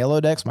the current yellow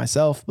decks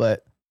myself,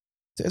 but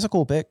it's a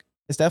cool pick.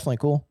 It's definitely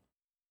cool.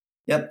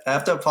 Yep, I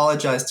have to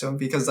apologize to him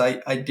because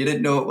I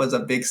didn't know it was a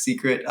big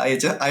secret. I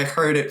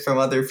heard it from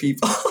other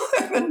people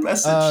and then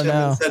messaged him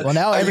and said, well,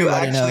 now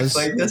everybody knows.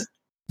 Playing this?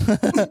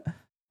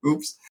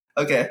 Oops.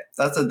 Okay,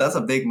 that's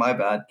a big my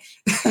bad.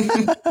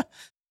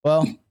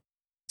 Well,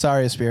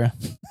 sorry, Aspira.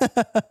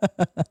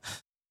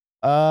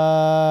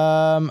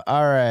 All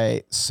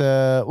right.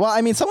 So, well,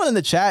 I mean, someone in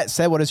the chat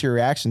said, what is your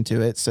reaction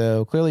to it?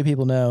 So clearly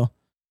people know.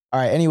 All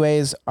right.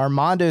 Anyways,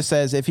 Armando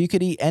says, if you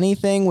could eat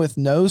anything with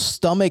no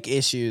stomach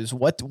issues,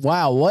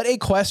 wow, what a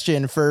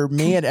question for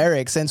me and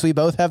Eric, since we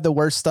both have the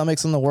worst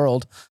stomachs in the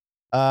world.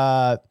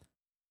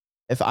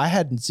 If I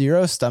had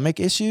 0 stomach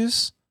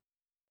issues,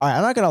 all right,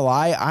 I'm not going to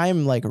lie.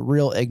 I'm like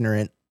real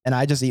ignorant and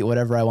I just eat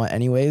whatever I want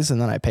anyways. And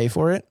then I pay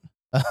for it.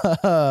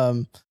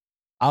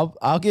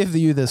 I'll give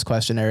you this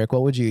question, Eric.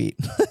 What would you eat?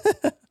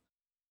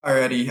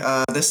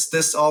 Alrighty.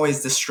 This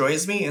always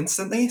destroys me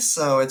instantly.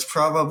 So it's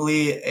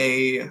probably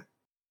a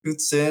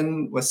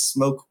poutine with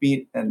smoked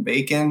meat and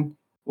bacon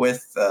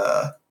with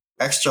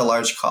extra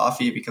large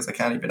coffee because I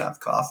can't even have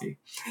coffee.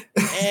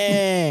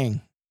 Dang,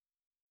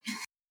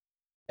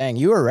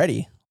 you were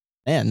ready.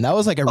 Man, that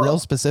was like a real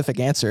specific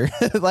answer.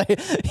 Like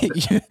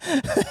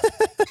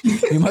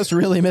you must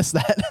really miss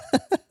that.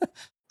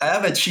 I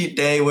have a cheat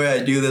day where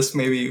I do this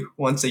maybe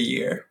once a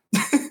year.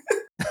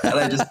 And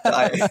I just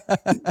die.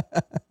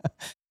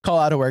 call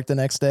out of work the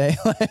next day.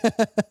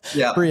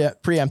 Yeah.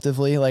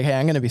 Preemptively, like, hey,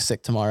 I'm going to be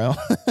sick tomorrow.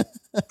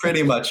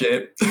 Pretty much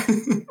it.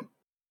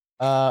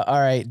 All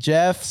right.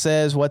 Jeff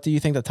says, what do you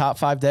think the top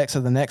 5 decks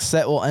of the next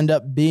set will end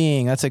up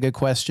being? That's a good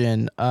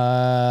question.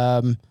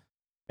 Man,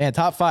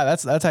 top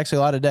 5, that's actually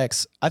a lot of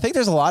decks. I think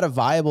there's a lot of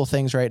viable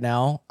things right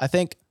now. I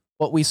think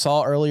what we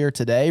saw earlier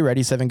today,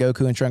 Ready 7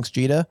 Goku and Trunks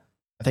Vegeta,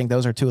 I think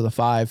those are 2 of the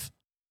 5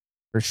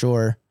 for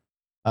sure.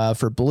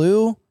 For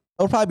blue,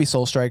 it'll probably be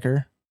Soul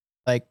Striker.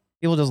 Like,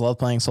 people just love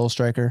playing Soul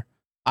Striker.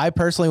 I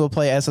personally will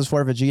play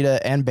SS4 Vegeta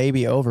and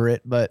Baby over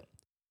it, but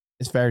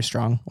it's very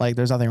strong. Like,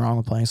 there's nothing wrong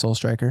with playing Soul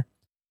Striker.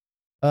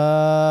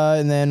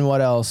 And then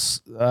what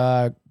else?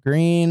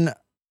 Green,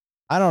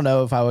 I don't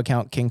know if I would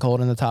count King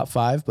Cold in the top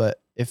 5,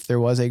 but if there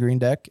was a green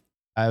deck,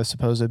 I would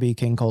suppose it'd be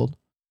King Cold.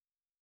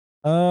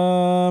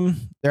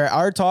 There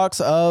are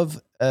talks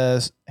of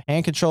a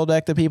hand control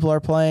deck that people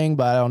are playing,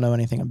 but I don't know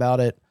anything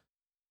about it.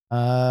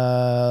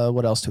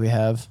 What else do we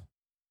have?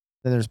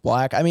 Then there's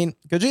black. I mean,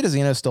 Gogeta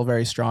Xeno is still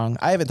very strong.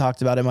 I haven't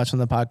talked about it much on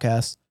the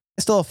podcast.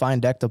 It's still a fine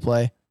deck to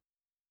play.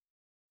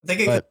 I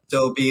think it could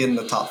still be in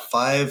the top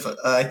 5.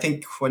 I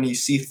think when you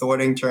see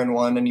Thwarting turn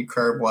 1 and you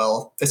curve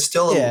well, it's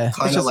still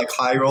kind of like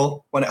high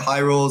roll. When it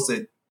high rolls,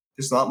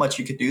 there's not much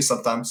you could do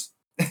sometimes.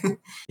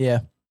 Yeah,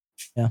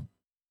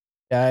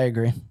 I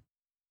agree.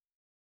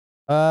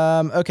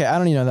 Okay, I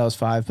don't even know that was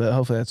 5, but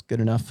hopefully that's good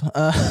enough.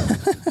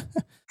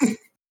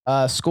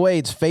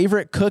 Squade's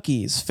favorite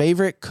cookies.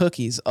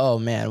 Oh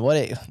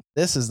man,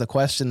 this is the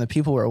question that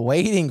people were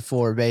waiting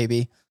for,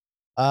 baby.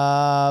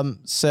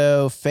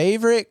 So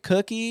favorite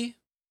cookie,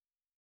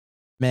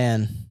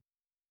 man.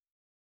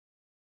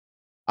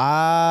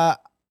 All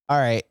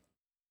right.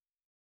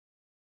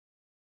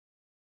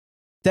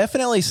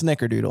 Definitely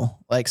Snickerdoodle.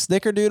 Like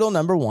Snickerdoodle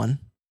number 1.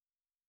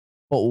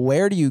 But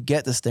where do you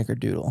get the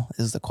Snickerdoodle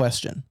is the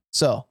question.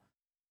 So,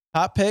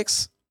 top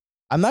picks.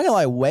 I'm not gonna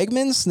lie,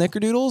 Wegmans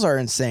Snickerdoodles are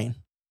insane.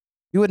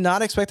 You would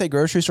not expect a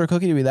grocery store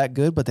cookie to be that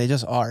good, but they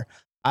just are.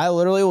 I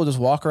literally will just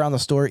walk around the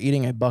store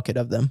eating a bucket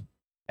of them,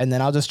 and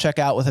then I'll just check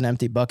out with an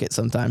empty bucket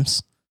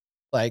sometimes.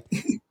 Like,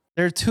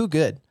 they're too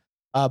good.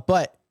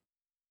 But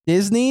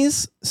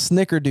Disney's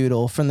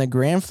Snickerdoodle from the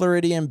Grand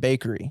Floridian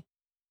Bakery,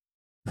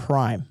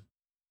 prime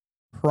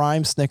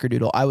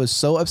Snickerdoodle. I was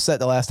so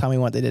upset the last time we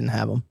went they didn't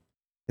have them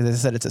because they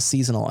said it's a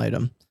seasonal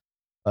item.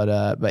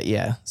 But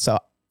yeah. So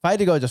if I had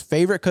to go just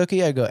favorite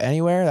cookie, I'd go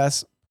anywhere.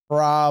 That's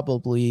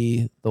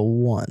probably the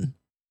one.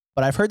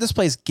 But I've heard this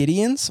place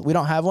Gideon's. We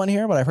don't have one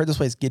here, but I've heard this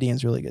place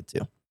Gideon's really good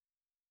too.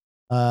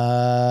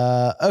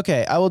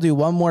 Okay, I will do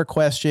one more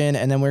question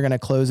and then we're going to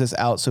close this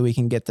out so we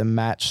can get the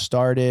match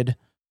started.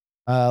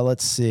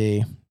 Let's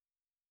see.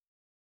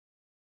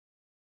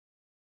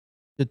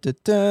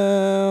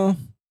 Can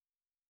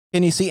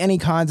you see any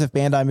cons if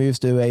Bandai moves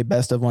to a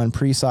best of 1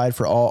 pre-side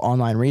for all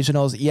online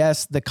regionals?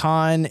 Yes, the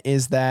con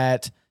is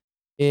that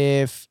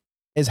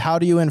how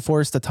do you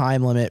enforce the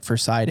time limit for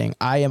siding?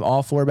 I am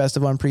all for best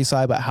of 1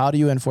 pre-side, but how do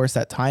you enforce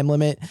that time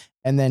limit?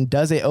 And then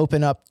does it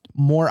open up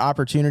more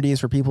opportunities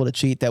for people to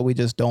cheat that we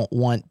just don't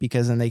want,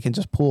 because then they can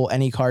just pull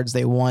any cards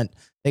they want.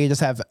 They can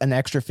just have an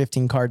extra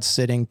 15 cards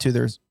sitting to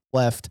their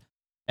left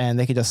and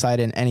they can just side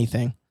in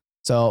anything.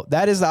 So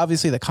that is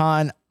obviously the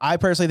con. I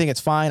personally think it's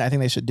fine. I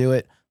think they should do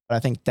it, but I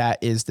think that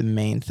is the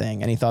main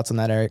thing. Any thoughts on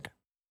that, Eric?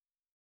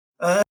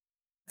 I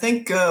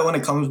think when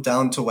it comes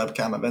down to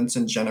webcam events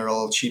in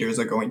general, cheaters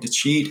are going to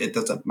cheat. It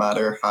doesn't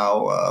matter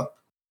how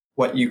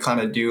what you kind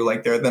of do.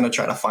 Like, they're going to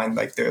try to find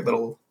like their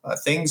little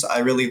things. I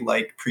really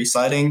like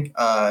pre-siding,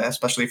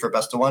 especially for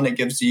best of 1. It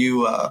gives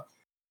you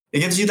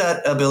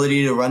that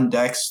ability to run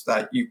decks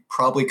that you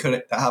probably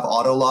couldn't have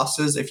auto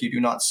losses if you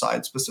do not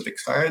side specific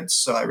cards.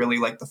 So I really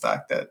like the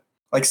fact that,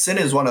 like, Sin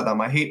is one of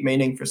them. I hate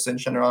maining for Sin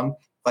Shenron.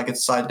 If I could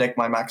side deck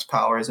my max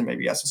powers and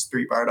maybe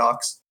SS3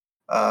 Bardox,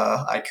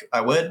 I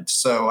would.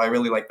 So I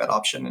really like that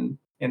option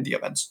in the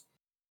events.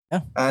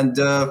 Yeah. And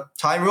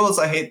time rules,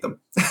 I hate them.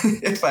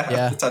 If I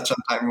have to touch on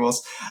time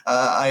rules,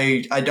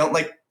 I don't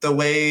like the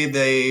way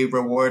they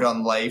reward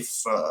on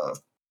life.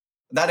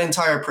 That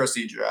entire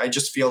procedure, I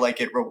just feel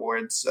like it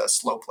rewards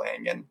slow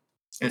playing, and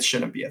it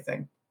shouldn't be a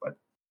thing. But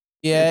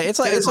yeah, it's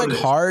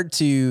hard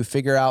to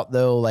figure out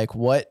though. Like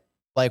what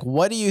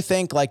do you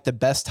think like the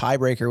best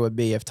tiebreaker would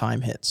be if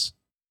time hits?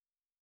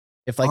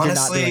 If like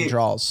honestly, you're not doing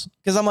draws,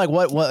 because I'm like,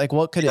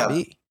 what could it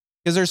be?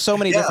 Because there's so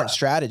many different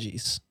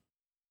strategies.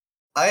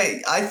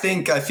 I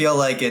feel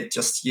like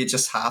you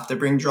just have to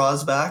bring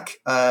draws back.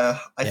 I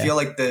feel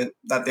like the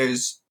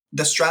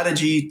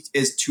strategy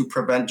is to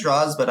prevent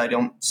draws, but I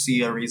don't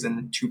see a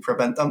reason to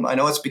prevent them. I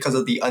know it's because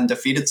of the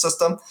undefeated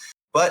system,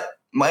 but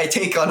my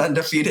take on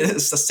undefeated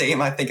is the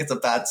same. I think it's a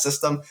bad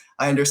system.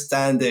 I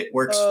understand it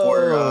works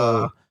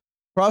for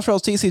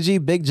Crossroads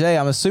TCG Big J.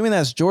 I'm assuming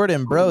that's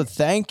Jordan, bro.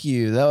 Thank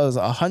you. That was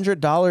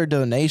 $100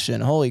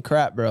 donation. Holy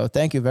crap, bro.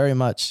 Thank you very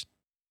much.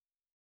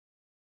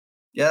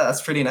 Yeah,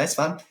 that's pretty nice,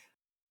 man.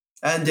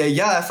 And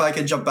if I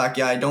could jump back,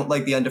 I don't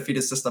like the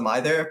undefeated system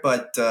either,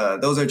 but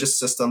those are just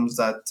systems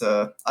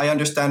that I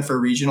understand for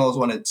regionals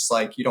when it's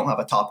like you don't have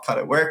a top cut,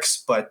 it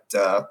works. But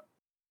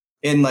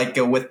in like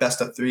with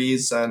best of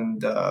threes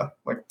and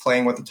like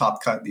playing with the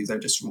top cut, these are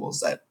just rules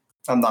that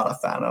I'm not a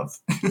fan of.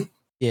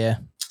 Yeah.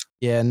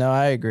 Yeah, no,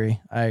 I agree.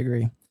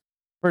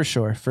 For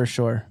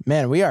sure.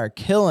 Man, we are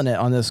killing it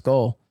on this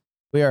goal.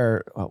 We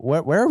are,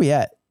 where are we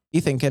at?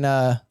 Ethan, can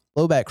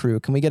low back crew,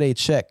 can we get a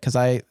check? Because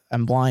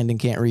I'm blind and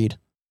can't read.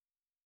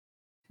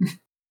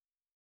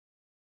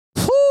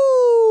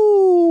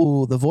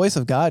 Woo! The voice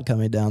of God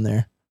coming down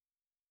there.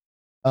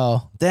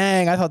 Oh,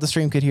 dang, I thought the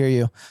stream could hear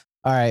you.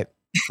 All right.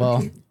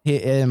 Well,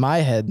 in my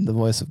head, the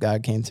voice of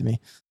God came to me.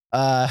 We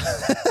are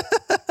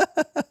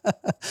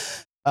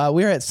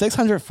at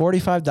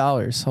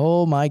 $645.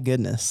 Oh my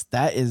goodness.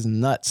 That is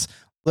nuts.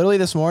 Literally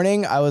this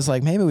morning, I was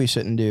like, maybe we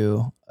shouldn't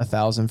do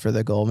 1,000 for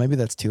the goal. Maybe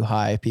that's too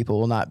high. People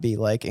will not be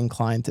like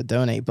inclined to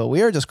donate, but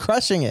we are just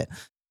crushing it.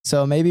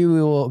 So maybe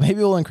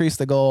we'll increase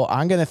the goal.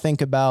 I'm going to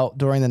think about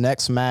during the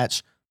next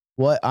match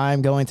what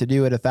I'm going to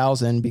do at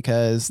 1,000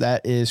 because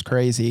that is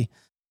crazy.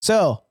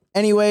 So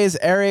anyways,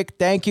 Eric,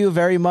 thank you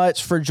very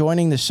much for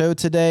joining the show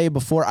today.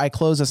 Before I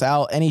close us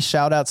out, any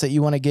shout outs that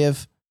you want to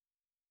give?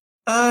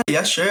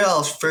 Yeah, sure.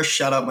 I'll first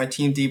shout out my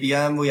team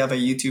DBM. We have a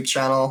YouTube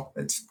channel.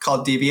 It's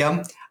called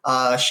DBM.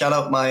 Shout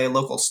out my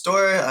local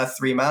store,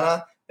 3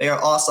 Mana. They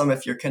are awesome.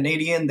 If you're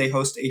Canadian, they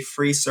host a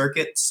free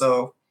circuit.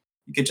 So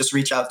you could just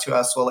reach out to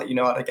us. We'll let you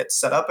know how to get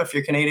set up if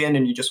you're Canadian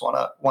and you just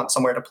want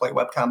somewhere to play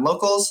webcam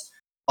locals.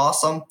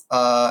 Awesome.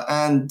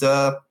 And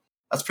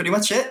that's pretty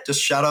much it.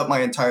 Just shout out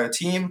my entire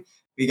team.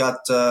 We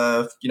got,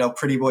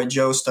 Pretty Boy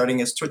Joe starting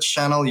his Twitch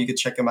channel. You could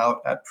check him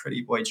out at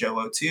Pretty Boy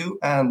Joe 02.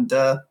 And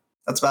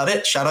that's about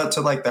it. Shout out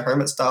to like the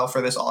Hermit Style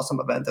for this awesome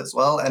event as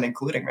well and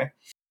including me.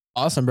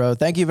 Awesome, bro.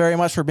 Thank you very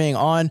much for being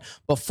on.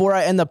 Before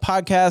I end the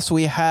podcast,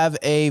 we have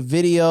a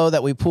video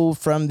that we pulled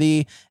from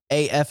the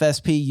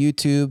AFSP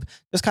YouTube,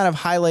 just kind of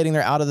highlighting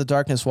their Out of the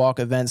Darkness Walk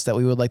events that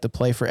we would like to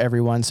play for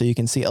everyone so you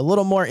can see a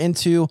little more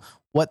into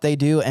what they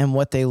do and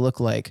what they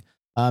look like.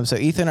 So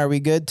Ethan, are we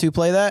good to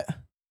play that?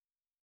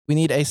 We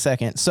need a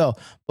second. So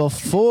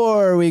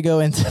before we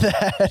go into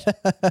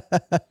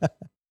that,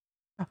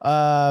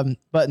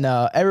 but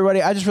no,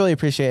 everybody, I just really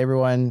appreciate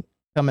everyone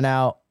coming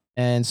out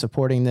and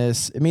supporting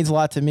this. It means a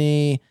lot to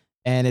me,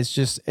 and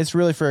it's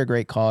really for a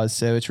great cause.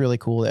 So it's really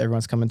cool that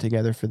everyone's coming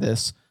together for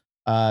this.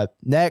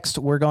 Next,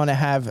 we're going to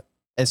have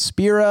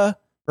Aspira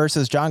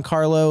versus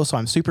Giancarlo. So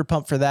I'm super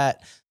pumped for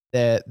that.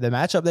 The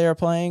matchup they are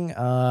playing,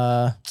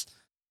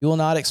 you will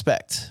not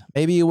expect.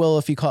 Maybe you will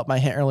if you caught my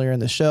hint earlier in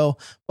the show,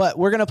 but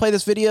we're going to play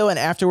this video, and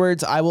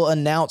afterwards I will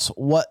announce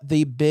what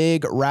the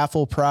big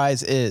raffle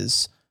prize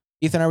is.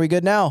 Ethan, are we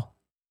good now?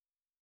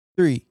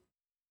 3,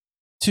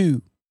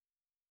 2,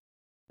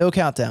 no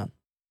countdown.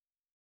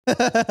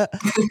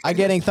 I'm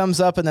getting thumbs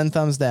up and then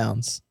thumbs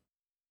downs.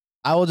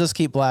 I will just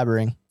keep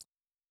blabbering.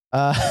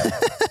 Let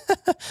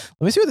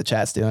me see what the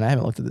chat's doing. I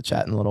haven't looked at the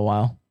chat in a little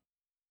while.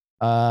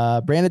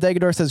 Brandon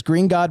Degador says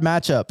Green God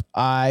matchup.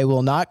 I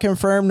will not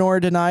confirm nor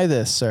deny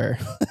this, sir.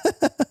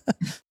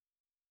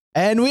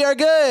 And we are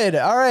good.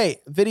 All right.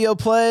 Video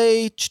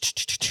play.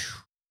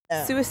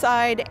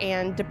 Suicide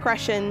and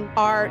depression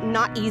are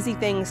not easy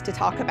things to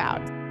talk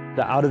about.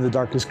 The Out of the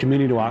Darkness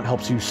community walk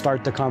helps you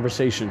start the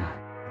conversation.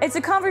 It's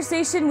a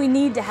conversation we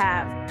need to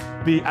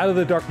have. The Out of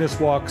the Darkness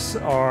walks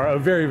are a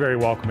very, very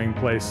welcoming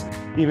place.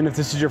 Even if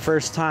this is your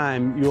first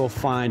time, you will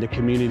find a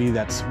community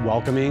that's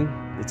welcoming.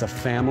 It's a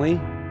family.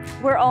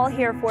 We're all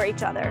here for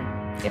each other.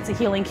 It's a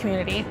healing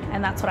community,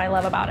 and that's what I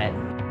love about it.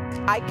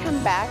 I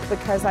come back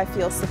because I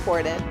feel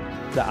supported.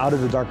 The Out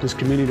of the Darkness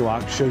community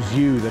walk shows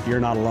you that you're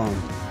not alone.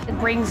 It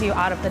brings you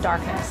out of the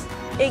darkness.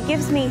 It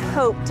gives me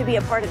hope to be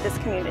a part of this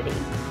community.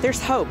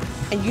 There's hope,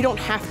 and you don't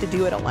have to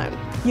do it alone.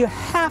 You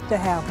have to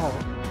have hope.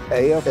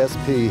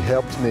 AFSP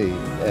helped me,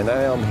 and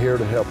I am here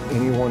to help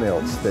anyone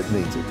else that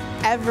needs it.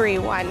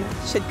 Everyone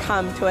should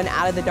come to an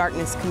Out of the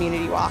Darkness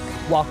community walk.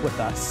 Walk with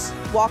us.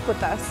 Walk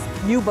with us.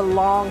 You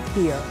belong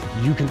here.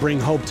 You can bring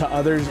hope to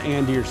others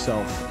and to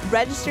yourself.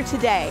 Register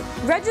today.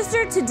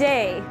 Register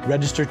today.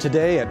 Register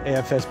today at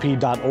afsp.org/walk.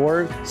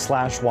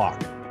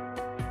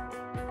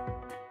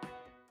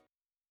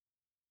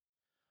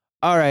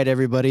 All right,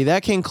 everybody,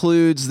 that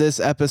concludes this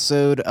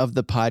episode of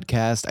the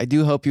podcast. I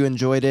do hope you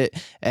enjoyed it.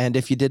 And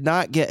if you did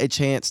not get a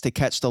chance to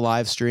catch the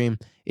live stream,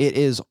 it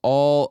is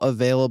all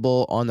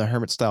available on the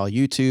Hermit Style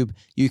YouTube.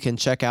 You can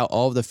check out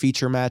all of the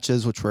feature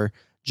matches, which were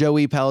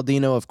Joey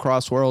Palladino of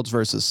Crossworlds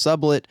versus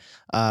Sublet.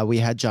 We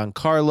had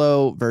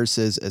Giancarlo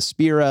versus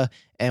Aspira,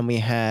 and we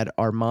had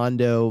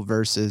Armando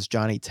versus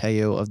Johnny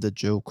Teo of the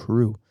Joe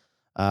Crew.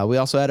 We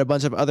also had a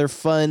bunch of other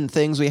fun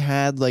things we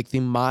had, like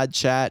the mod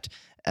chat.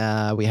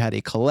 We had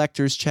a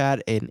collector's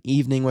chat, an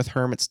evening with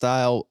Hermit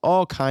Style,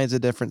 all kinds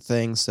of different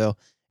things. So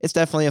it's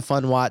definitely a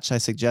fun watch. I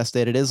suggest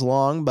it. It is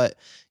long, but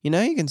you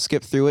can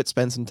skip through it,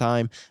 spend some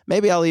time.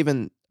 Maybe I'll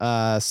even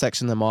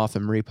section them off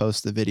and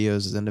repost the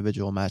videos as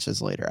individual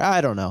matches later. I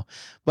don't know.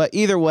 But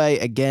either way,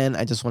 again,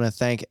 I just want to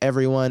thank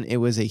everyone. It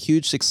was a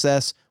huge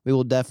success. We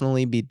will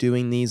definitely be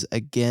doing these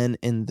again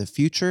in the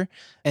future.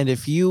 And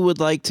if you would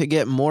like to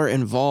get more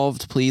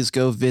involved, please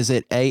go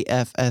visit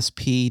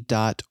afsp.org,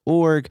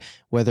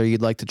 whether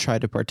you'd like to try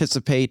to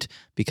participate,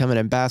 become an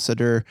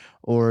ambassador,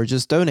 or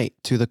just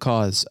donate to the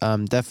cause.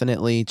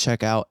 Definitely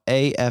check out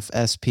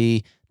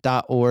afsp.org.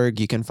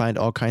 You can find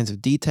all kinds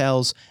of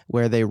details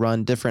where they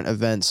run different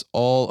events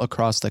all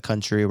across the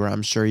country, where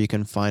I'm sure you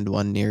can find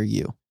one near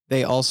you.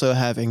 They also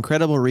have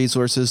incredible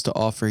resources to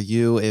offer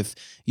you if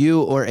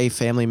you or a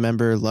family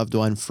member, loved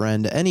one,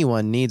 friend,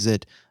 anyone needs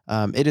it.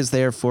 It is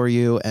there for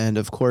you. And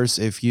of course,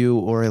 if you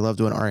or a loved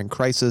one are in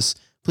crisis,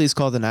 please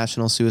call the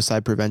National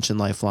Suicide Prevention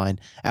Lifeline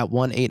at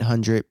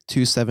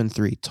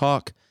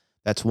 1-800-273-TALK.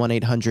 That's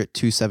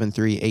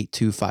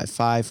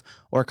 1-800-273-8255,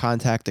 or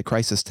contact the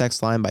crisis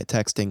text line by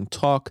texting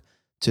TALK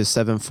to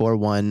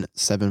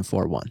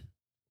 741-741.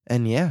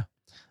 And yeah,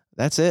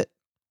 that's it.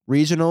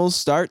 Regionals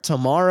start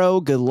tomorrow.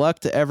 Good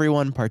luck to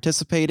everyone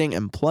participating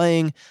and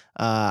playing.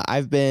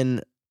 I've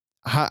been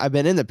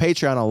in the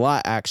Patreon a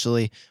lot,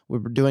 actually. We're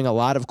doing a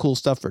lot of cool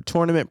stuff for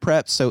tournament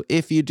prep. So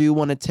if you do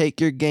want to take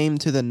your game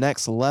to the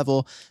next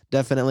level,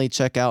 definitely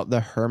check out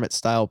the Hermit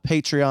Style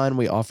Patreon.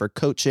 We offer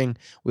coaching,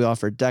 we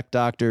offer deck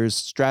doctors,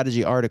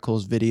 strategy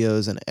articles,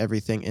 videos, and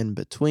everything in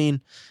between.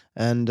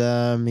 And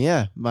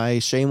yeah, my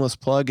shameless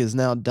plug is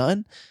now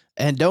done.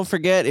 And don't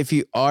forget, if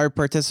you are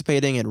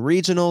participating in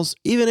regionals,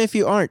 even if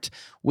you aren't,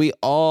 we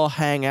all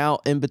hang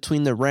out in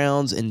between the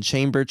rounds and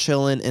chamber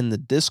chilling in the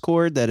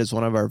Discord. That is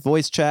one of our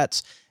voice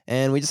chats.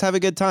 And we just have a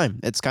good time.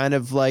 It's kind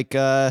of like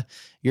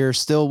you're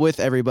still with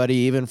everybody,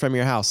 even from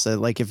your house,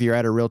 like if you're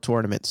at a real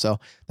tournament. So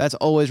that's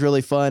always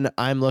really fun.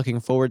 I'm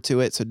looking forward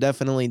to it. So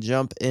definitely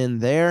jump in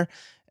there.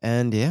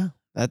 And yeah,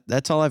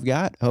 that's all I've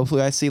got.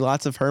 Hopefully I see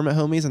lots of Hermit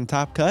homies in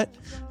Top Cut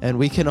and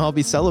we can all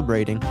be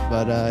celebrating.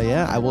 But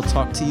yeah, I will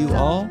talk to you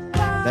all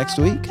next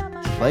week.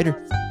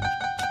 Later.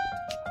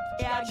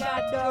 I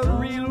got the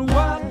real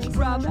one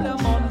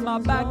problem on my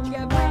back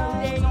every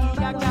day.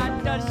 I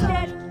got the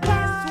shit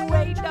this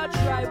way to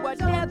try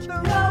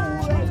whatever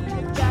way.